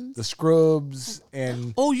different things, the scrubs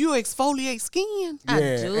and you exfoliate skin. yeah, I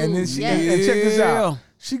do. and then she Yeah. and check this out.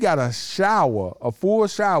 She got a shower, a full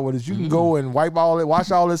shower that you can go and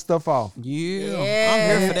wash all this stuff off. Yeah. I'm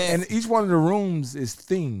Yeah. here for that. And each one of the rooms is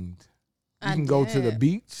themed. You can go to the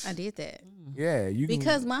beach. I did that Yeah, you can.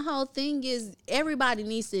 because my whole thing is everybody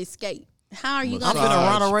needs to escape. How are you I'm gonna? finna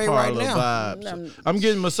run away right parlor now. Vibes. I'm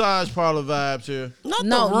getting massage parlor vibes here. Not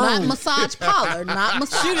No, the room. not massage parlor, not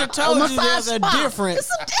massage. She done told you massage there's a spa. difference.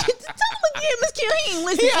 Tell him again, Miss Kim. He ain't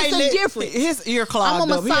listening. He ain't It's a difference. His ear I'm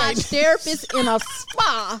clogged a up. He massage ain't- therapist in a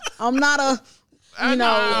spa. I'm not a, you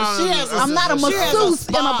know, She has a- I'm not a she has a masseuse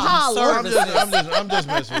in a spa parlor. I'm just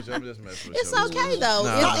messing with you. I'm just messing with you. It's okay though.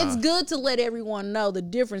 Nah. It's good to let everyone know the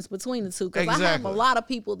difference between the two because I have a Exactly. lot of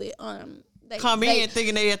people that come in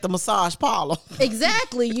thinking they at the massage parlor.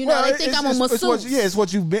 Exactly. You know, they think I'm a masseuse. It's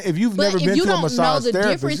what you've been. If you've But never if been you to a don't know massage the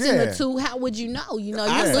therapist, difference in the two, how would you know? You know,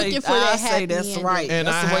 you're looking for that I say happy that's ending. right. And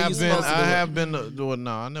That's the way you're supposed to do it. I have been to, well,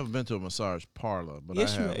 no, I've never been to a massage parlor, but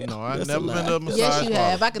Yes, I you have. have. No, I've That's never a been lie. to a massage Yes, you parlor.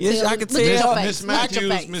 have. I can Yes, tell. I can Look at your tell. face. Miss Look at your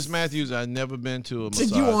Matthews, face. Miss Matthews, I've never been to a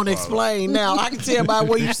massage You want to parlor. explain now? I can tell by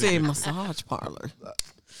what you said. Massage parlor.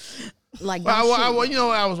 Like, Well, don't shoot.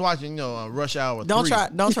 I was watching, Rush Hour 3. Don't try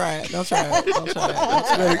it. Don't try it. Don't try it. Don't try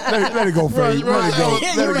it. let it go, Faye. Let it go. Yeah,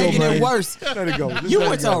 Let you're it making go, it man. worse. Let it go. Just You let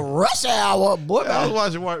went it go. to rush hour, boy. I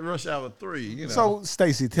was watching Rush Hour 3. So,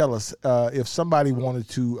 Stacy, tell us if somebody wanted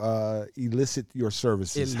to elicit your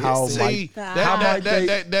services, how Elicit. might? See, might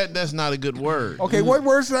they- that's not a good word. Okay, what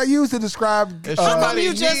words should I use to describe? If How come somebody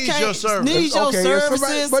you just needs can't your service. need your okay, if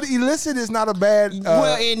services? but elicit is not a bad.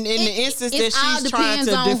 Well, in the instance that it all she's trying depends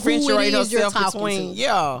to on who it differentiate is you're herself talking between, to.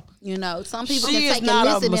 yeah. You know, some people She can is take not a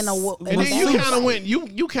illicit in a mas- And then you bad kind of way. went,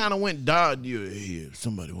 you kind of went dog. You here?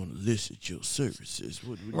 Somebody want to elicit your services?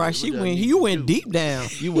 What Right, I need you to went do? deep down.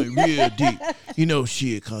 You went real deep.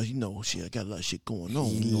 Shit, cause shit, I got a lot of shit going on.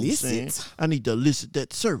 You know what I'm saying? Elicit. I need to elicit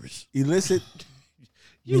that service. Elicit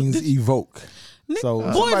means evoke. So Boy,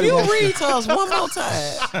 if somebody you wants- read to us one more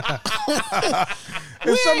time.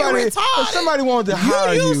 if somebody wanted to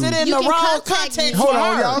hire You you, use it in You the can wrong contact context me. hold for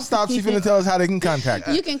on, her. y'all stop. She's finna tell us how they can contact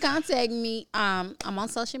you. You can contact me. I'm on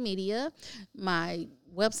social media. My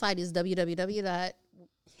website is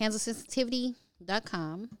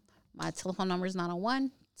www.handsofsensitivity.com. My telephone number is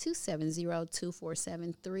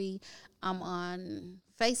 901-270-2473. I'm on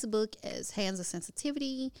Facebook as Hands of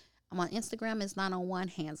Sensitivity. I'm on Instagram as 901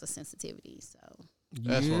 Hands of Sensitivity. So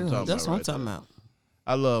That's what I'm talking That's about. what I'm talking about.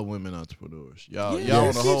 I love women entrepreneurs. Y'all Yeah, on you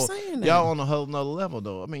a keep whole saying that. y'all on a whole nother level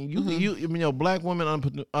though. I mean, black women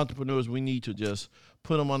entrepreneurs. We need to just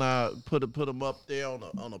put them on put them up there on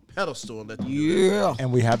a pedestal and let them do that. Yeah.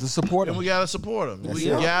 And we have to support And them. we gotta support them. That's We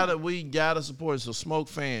it. gotta support. So, Smoke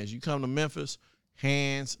fans, you come to Memphis,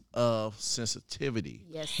 Hands of Sensitivity.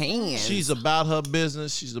 yes, Hands. She's about her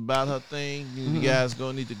business. She's about her thing. You guys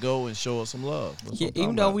gonna need to go and show her some love. That's what Yeah, I'm talking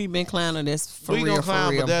even though about. we've been clowning, that's for we real, gonna clown,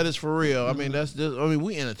 for real. but that is for real. I mean, that's just. I mean,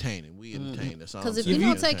 we entertaining. We entertain. That's all. because if I'm you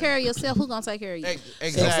saying. don't take care of yourself, who's gonna take care of you?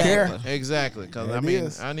 Exactly. Exactly. Because There I it mean,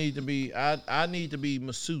 is. I need to be. I need to be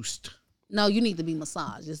masseused. No, you need to be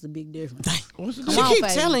massaged. It's the big difference. What's the She Come on, keep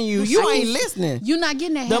baby. telling you, you ain't listening. You're not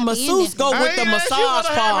getting that The happy masseuse ending. go with the massage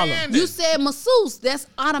parlor. You said masseuse. That's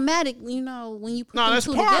automatic. You know when you put No, them that's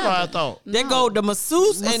two parlor. together. I thought. They go, the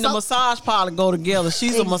masseuse and the massage parlor go together.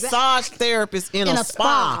 She's a massage therapist in a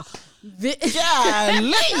spa.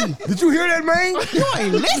 Golly. Did you hear that, man? You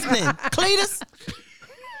ain't listening, Cletus.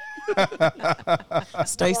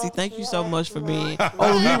 Stacy, thank you so much for being.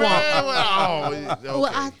 Oh, he want.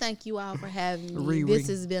 Well, I thank you all for having me. Riri. This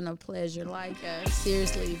has been a pleasure. Like,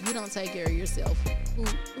 seriously, if you don't take care of yourself,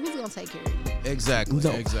 who's going to take care of you? Exactly.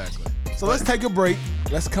 Exactly. So let's take a break.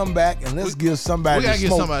 Let's come back and let's give somebody we gotta to give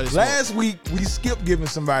smoke. somebody to smoke. Last week we skipped giving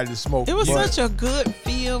somebody to smoke. It was but such a good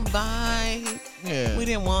feel vibe. Yeah. We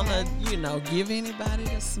didn't want to, give anybody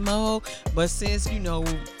to smoke. But since,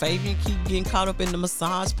 Fabian keep getting caught up in the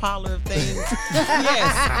massage parlor of things,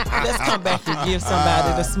 yes, let's come back and give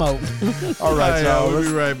somebody to smoke. All right, y'all. We'll be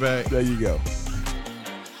Let's- right back. There you go.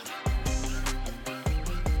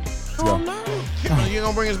 Oh, no. You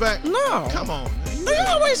gonna bring us back? No. Come on. You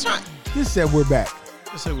always trying. Just said we're back.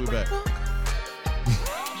 Let's say we're back.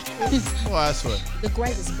 Boy, I swear. The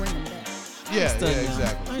greatest bring them back. Yeah, Still young.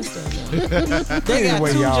 exactly. I ain't still young. They got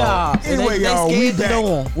Anyway, two y'all. jobs. and Anyway, they y'all, we scared to do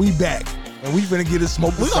 'em. back. We back. And we finna get a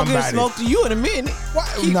smoke to We gonna somebody. get a smoke to you in a minute. Why,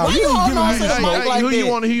 Why you ain't holding giving on me to the the mic smoke. like who that? you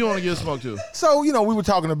want to give smoke to? So, we were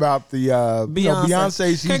talking about the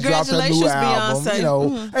Beyonce. She dropped her new Congratulations, album.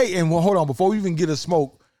 Beyonce. Hey, and hold on, before we even get a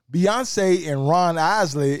smoke, Beyonce and Ron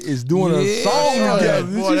Isley is doing a song together.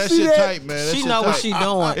 Did Boy, you that see shit that? tight, man. That She shit know what tight. she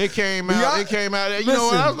doing. It came out. You know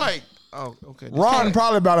what? I was like, oh, okay. Ron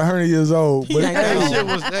probably about 100 years old. But ain't hey, That shit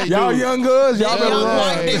was y'all young girls, y'all better young run.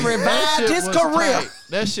 white man revived his career.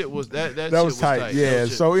 That shit was that That shit was tight. Yeah. That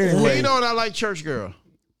shit- So anyway, you know what I like, Church Girl.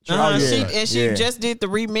 yeah. She just did the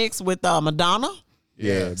remix with Madonna.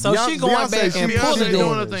 yeah. So she going back and pulling She's it.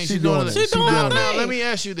 doing the thing. She's doing the thing. She doing her Now, thing. let me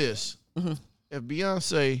ask you this: if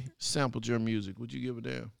Beyonce sampled your music, would you give a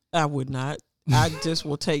damn? I would not. I just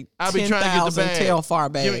will take I'll be trying to get the 10,000 bag. tail far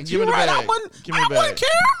bags. Give me the You're right. bag. I wouldn't. Give me I the bag. wouldn't care.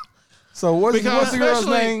 So what's the girl's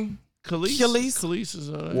especially- name? Khalees. Khalees is.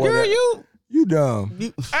 Girl, You dumb.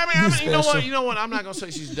 I mean, you know what? I'm not gonna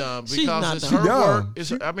say she's dumb She's because not it's dumb. her She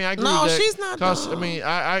dumb. work. I mean, I agree No, with that. she's not Because I dumb. mean,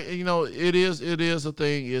 I it is a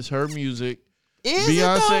thing. It's her music. Is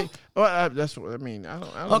Beyonce. it Well, that's what I mean. I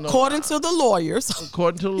don't though? know. According to the lawyers.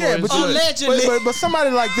 According to the Yeah, lawyers, but Allegedly. but somebody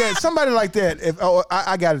like that. If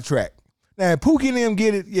I got a track. Now Pookie and them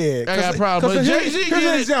get it. Yeah, I got a problem. But Jay-Z Here's an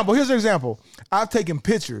get it. example. Here's an example. I've taken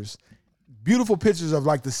pictures, beautiful pictures of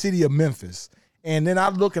like the city of Memphis, and then I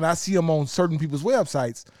look and I see them on certain people's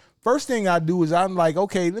websites. First thing I do is I'm like,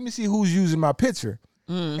 okay, let me see who's using my picture.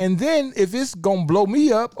 And then if it's gonna blow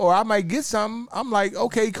me up or I might get something, I'm like,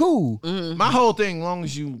 okay, cool. my whole thing, as long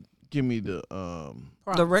as you give me the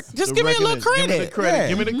Just the give me a little recognition. Give me the credit. credit. Yeah.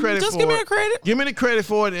 Give me the credit. Just for give me it. a credit. Give me the credit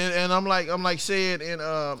for it, and I'm like saying in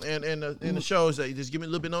the shows that you just give me a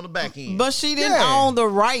little bit on the back end. But she didn't Yeah. own the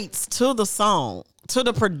rights to the song, to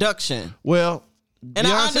the production. well, And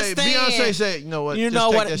I understand. Beyonce said, you know what? You just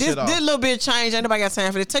know take what? That This shit off. little bit of change. Ain't nobody got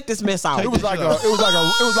time for this. Take this mess out. It was like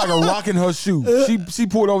a rock in her shoe. She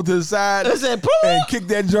pulled over to the side I said, and kicked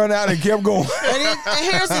that joint out and kept going. And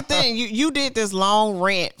here's the thing: you did this long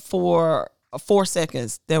rant for 4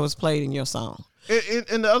 seconds that was played in your song.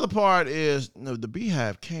 And the other part is, the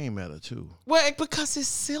Beehive came at her too. Well, because it's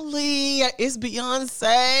silly. It's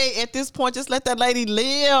Beyonce. At this point, just let that lady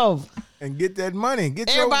live. And get that money. Get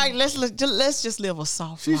Everybody, let's just live a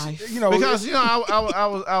soft life. Because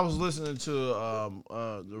I was listening to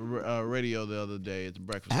the radio the other day at the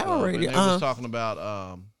Breakfast Our Club, radio, and they was talking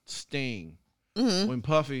about Sting when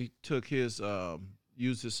Puffy took used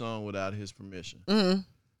his song without his permission.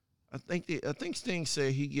 I think Sting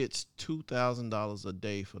said he gets $2,000 a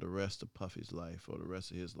day for the rest of Puffy's life or the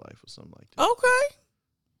rest of his life or something like that. Okay.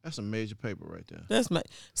 That's a major paper right there. That's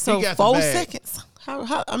so got the 4 bag. seconds.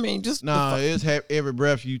 How? I mean, just No, it's every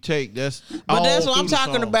breath you take. That's But that's all what I'm through the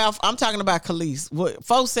talking song. about. I'm talking about Khalees. What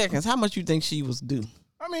 4 seconds? How much you think she was due?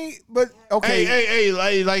 I mean, but okay.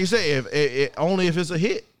 Hey, like you said, if only if it's a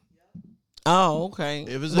hit. Oh, okay.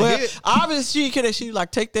 If it's a hit. Obviously she like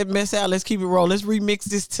take that mess out. Let's keep it rolling. Let's remix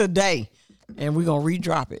this today, and we're gonna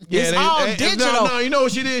redrop it. It's all digital. No, you know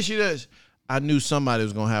what she did? She does. I knew somebody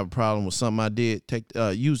was gonna have a problem with something I did.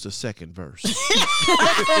 Use the second verse. If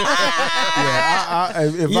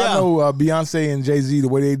I know Beyonce and Jay-Z, the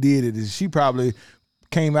way they did it is she probably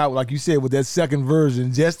came out, like you said, with that second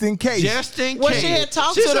version just in case. Just in case. Well, she had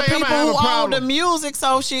talked She to the said, people "I'm gonna have who a owned problem." the music,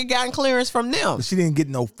 so she had gotten clearance from them. But she didn't get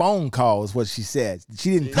no phone calls, what she said. She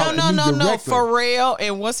didn't talk to me No. directly. Pharrell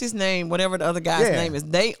and what's his name, whatever the other guy's Yeah. name is,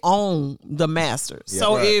 they own the masters. Yeah,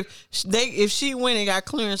 so right. if she went and got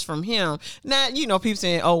clearance from him, now people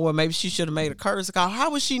saying, oh well, maybe she should have made a courtesy call.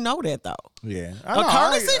 How would she know that though? Yeah. A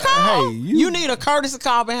courtesy call? Hey, you need a courtesy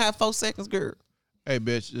call behind 4 seconds, girl. Hey,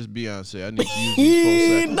 bitch, it's Beyonce. I need to use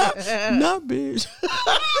these 4 seconds. not bitch.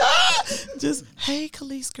 Just hey,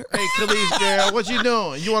 Khalees girl. Hey, Khalees, girl, what you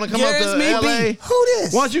doing? You want to come Girl, up it's to me, L.A.? B. Who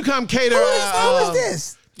this? Why don't you come cater? Who is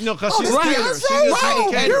this? You know, because Oh, she's this a caterer. Beyonce? She's a Right.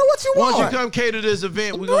 caterer. Girl, what you Why don't want? you come cater this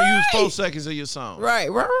event? We're going to use Right. 4 seconds of your song. Right.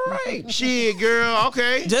 Shit, girl,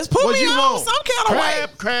 okay. Just put what me you on want? some kind of way.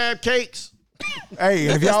 Crab cakes. Hey,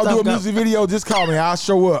 if that y'all do stuff a go. music video, just call me. I'll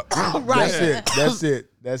show up. Right.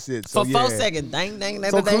 That's it. So, For yeah. 4 seconds. Dang, dang,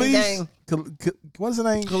 dang, So dang, Khalees, dang. what's her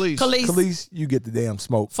name? Khalees. Khalees, you get the damn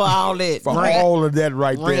smoke. For all that. For all of that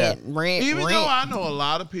right there. Rant. Even though I know a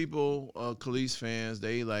lot of people, Khalees fans,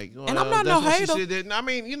 they like, And I'm not that's no what hater. she did. I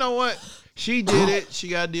mean, you know what? She did it. She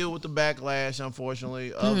got to deal with the backlash,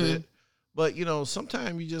 unfortunately, of it. But,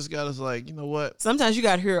 sometimes you just got to like, you know what? Sometimes you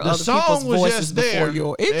got to hear The other people's song was voices just before there,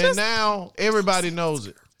 yours. and now everybody knows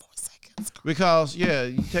it. 4 seconds. Because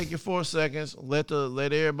you take your 4 seconds, let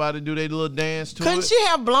everybody do their little dance to Couldn't it. she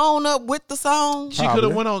have blown up with the song? She could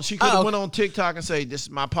have went on. Oh. went on TikTok and say, "This is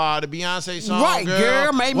my part of the Beyonce song." Right,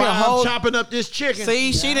 girl, made me while a whole- I'm chopping up this chicken.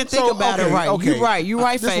 See, she didn't think about it right. Okay. You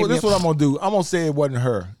right, This is Fabian. what I'm gonna do. I'm gonna say it wasn't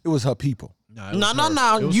her. It was her people.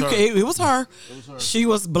 It was her. She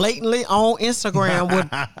was blatantly on Instagram with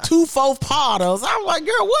 2 4-parters. I was like,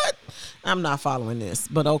 girl, what? I'm not following this,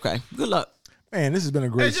 but okay. Good luck. Man, this has been a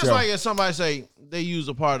great show. It's just like if somebody say they use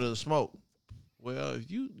a part of the smoke. Well, if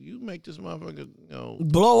you make this motherfucker,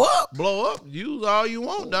 blow up, use all you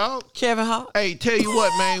want, dog. Kevin Hart. Hey, tell you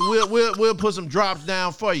what, man, we'll put some drops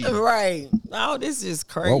down for you. Right. Oh, this is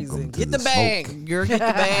crazy. Get the bag, girl. Get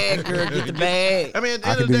the bag, girl. Get the bag. I mean, at the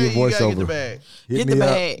end of the day, you gotta get the bag. Get the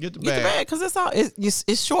bag. Get the bag, because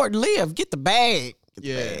it's short lived. Get the bag. Get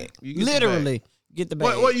the bag. Literally, get the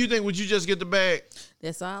bag. What you think? Would you just get the bag?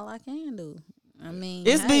 That's all I can do. I mean,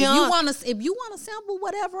 it's beyond. If you want to sample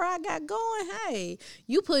whatever I got going, hey,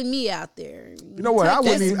 you put me out there. You know what? I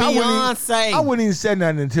wouldn't even say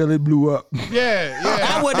nothing until it blew up. Yeah.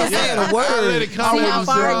 I wouldn't say a word. I let it come. See how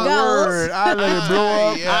far it goes. I let it blow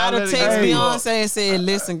up. I'd have texted Beyonce and said,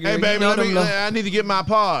 "Listen, girl, hey baby, I need to get my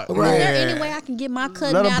part. Right. Is there any way I can get my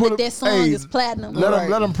cut now that song is platinum? Let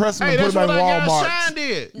them press them and put them in Walmart. Shine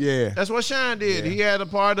did. Yeah, that's what Shine did. He had a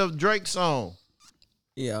part of Drake's song.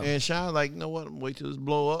 Yeah. And Shine like, you know what? Wait till this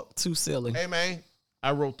blow up. Too silly. Hey, man,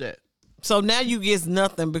 I wrote that. So now you get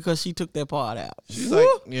nothing because she took that part out. She's like,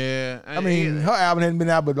 yeah. I mean, her album hadn't been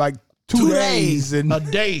out but like 2 days. And a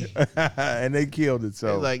day. And they killed it.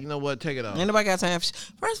 So like, you know what? Take it off. Ain't nobody got time. First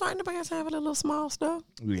of all, ain't nobody got time for that little small stuff.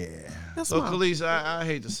 Yeah. So, Khalees, I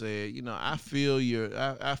hate to say it. I feel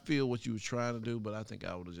I feel what you were trying to do, but I think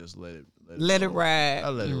I would have just let it ride. I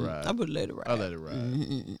let it ride. I would let it ride. I let it ride.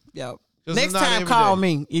 Mm-hmm. Yep. Next time, call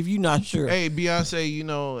me if you're not sure. Hey,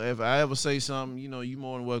 Beyonce, if I ever say something, you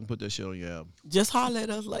more than welcome to put that shit on your album. Just holler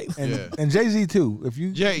at us later. And Jay-Z too. If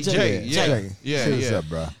you Jay. Hit us up,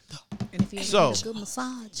 bro. And if you need a good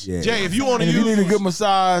massage. Jay, if you want to use, if you need a good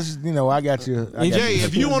massage, I got you. Jay,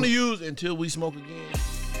 if you want to use Until We Smoke Again.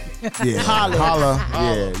 Yeah, holla.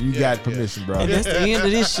 Yeah, you got permission, bro. And that's the end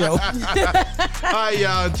of this show. All right,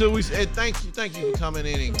 y'all. Until we thank you for coming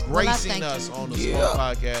in and gracing us on the Smoke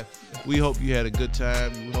Podcast. We hope you had a good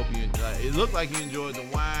time. We hope you. It looked like you enjoyed the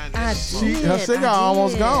wine. Her cigar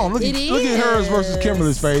almost gone. Look at hers versus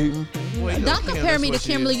Kimberly's fave. Don't compare me to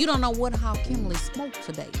Kimberly. You don't know how Kimberly smoked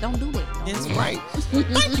today. Don't do that. That's right.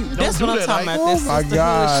 Thank you. That's what I'm talking about. Oh my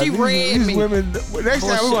God. She read me. Women, next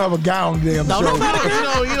time we're gonna have a gown damn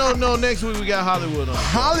show. You don't know. Next week we got Hollywood on.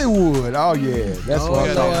 Hollywood. Oh yeah, that's what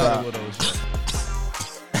I'm talking about.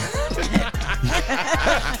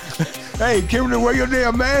 Hey, Kimberly, wear your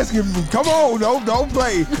damn mask. Come on, don't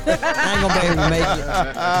play. I ain't gonna be able to make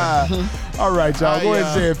it. All right, y'all. Go ahead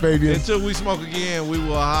and say it, Fabian. Until we smoke again, we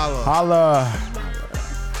will holla. Holla.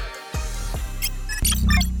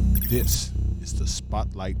 This is the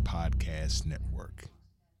Spotlight Podcast Network.